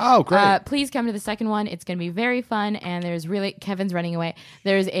destroyed. Oh, great. Please come to the second one. It's going to be very fun. And there's really Kevin's running away.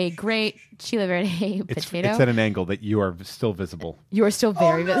 There's a great Chile Verde potato. It's at an angle that you are still visible. You are still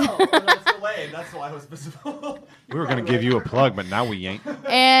very visible. That's delayed. That's why I was visible. We were going to give you a plug, but now we ain't.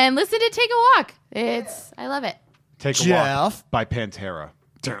 And listen to Take a Walk. I love it. Take a Jeff? Walk by Pantera.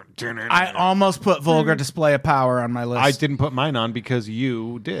 I almost put Vulgar Display of Power on my list. I didn't put mine on because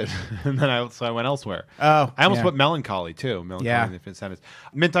you did, and then so I went elsewhere. Oh, I almost yeah. put Melancholy too. Melancholy Yeah. and the Incentives.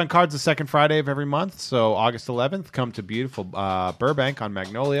 Mint on Cards the second Friday of every month. So August 11th, come to beautiful Burbank on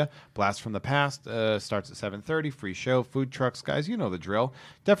Magnolia. Blast from the Past starts at 7:30. Free show, food trucks, guys. You know the drill.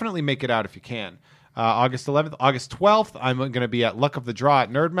 Definitely make it out if you can. August 11th. August 12th, I'm going to be at Luck of the Draw at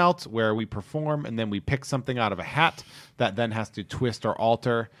Nerd Melt, where we perform and then we pick something out of a hat that then has to twist or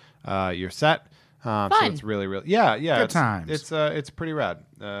alter your set. So it's really, really, yeah. Good it's, times. It's pretty rad.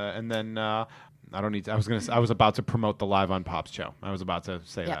 And then I don't need to, I was about to promote the Live on Pops show. I was about to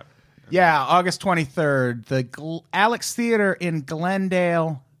say that. Yeah, August 23rd, the Alex Theater in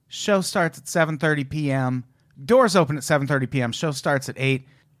Glendale. Show starts at 7:30 p.m. Doors open at 7:30 p.m. Show starts at 8.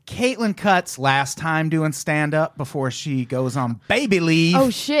 Caitlin Cuts last time doing stand-up before she goes on baby leave.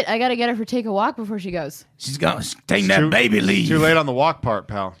 Oh shit, I got to get her for Take a Walk before she goes. She's going to take that baby leave. Too late on the walk part,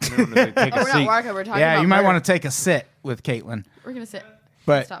 pal. Take a We're not seat. walking, we're talking Yeah, about you might murder. want to take a sit with Caitlin. We're going to sit.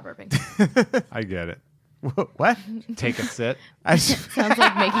 But Stop burping. I get it. what? Take a sit. Sounds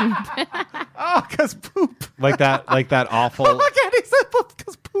like making... Oh, because poop. Like that awful. Oh my God, he said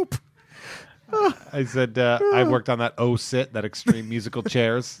because poop. I said I worked on that sit, that extreme musical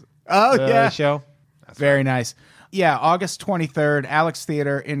chairs Oh, show. Very nice. Yeah, August 23rd, Alex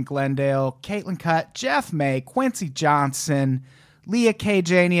Theater in Glendale. Caitlin Cutt, Jeff May, Quincy Johnson, Leah K.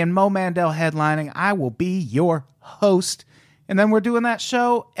 Janey, and Mo Mandel headlining. I will be your host. And then we're doing that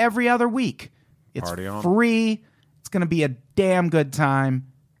show every other week. It's Party on. free. It's going to be a damn good time.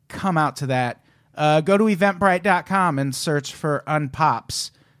 Come out to that. Go to eventbrite.com and search for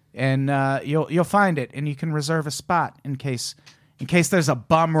Unpops. And you'll find it. And you can reserve a spot in case there's a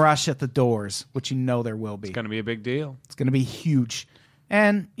bum rush at the doors, which you know there will be. It's going to be a big deal. It's going to be huge.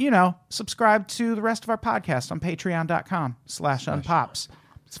 And, subscribe to the rest of our podcast on patreon.com/unpops.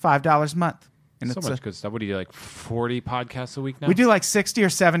 It's $5 a month. And So it's much good stuff. What do you do, like 40 podcasts a week now? we do like 60 or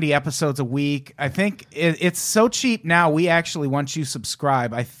 70 episodes a week. I think it's so cheap now, we actually, once you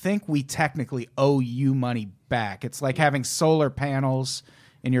subscribe, I think we technically owe you money back. It's like having solar panels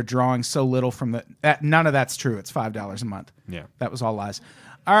and you're drawing so little from none of that's true. It's $5 a month. Yeah. That was all lies.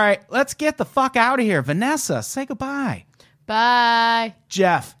 All right, let's get the fuck out of here. Vanessa, say goodbye. Bye.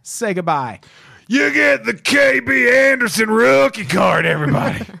 Jeff, say goodbye. You get the KB Anderson rookie card,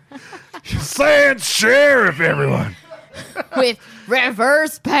 everybody. Sans Sheriff, everyone. With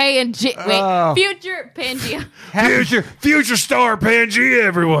reverse Pangea. Oh. Future Pangea. Future star Pangea,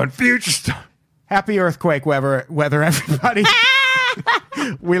 everyone. Future star. Happy earthquake weather everybody.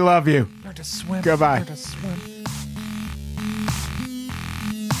 We love you. Goodbye.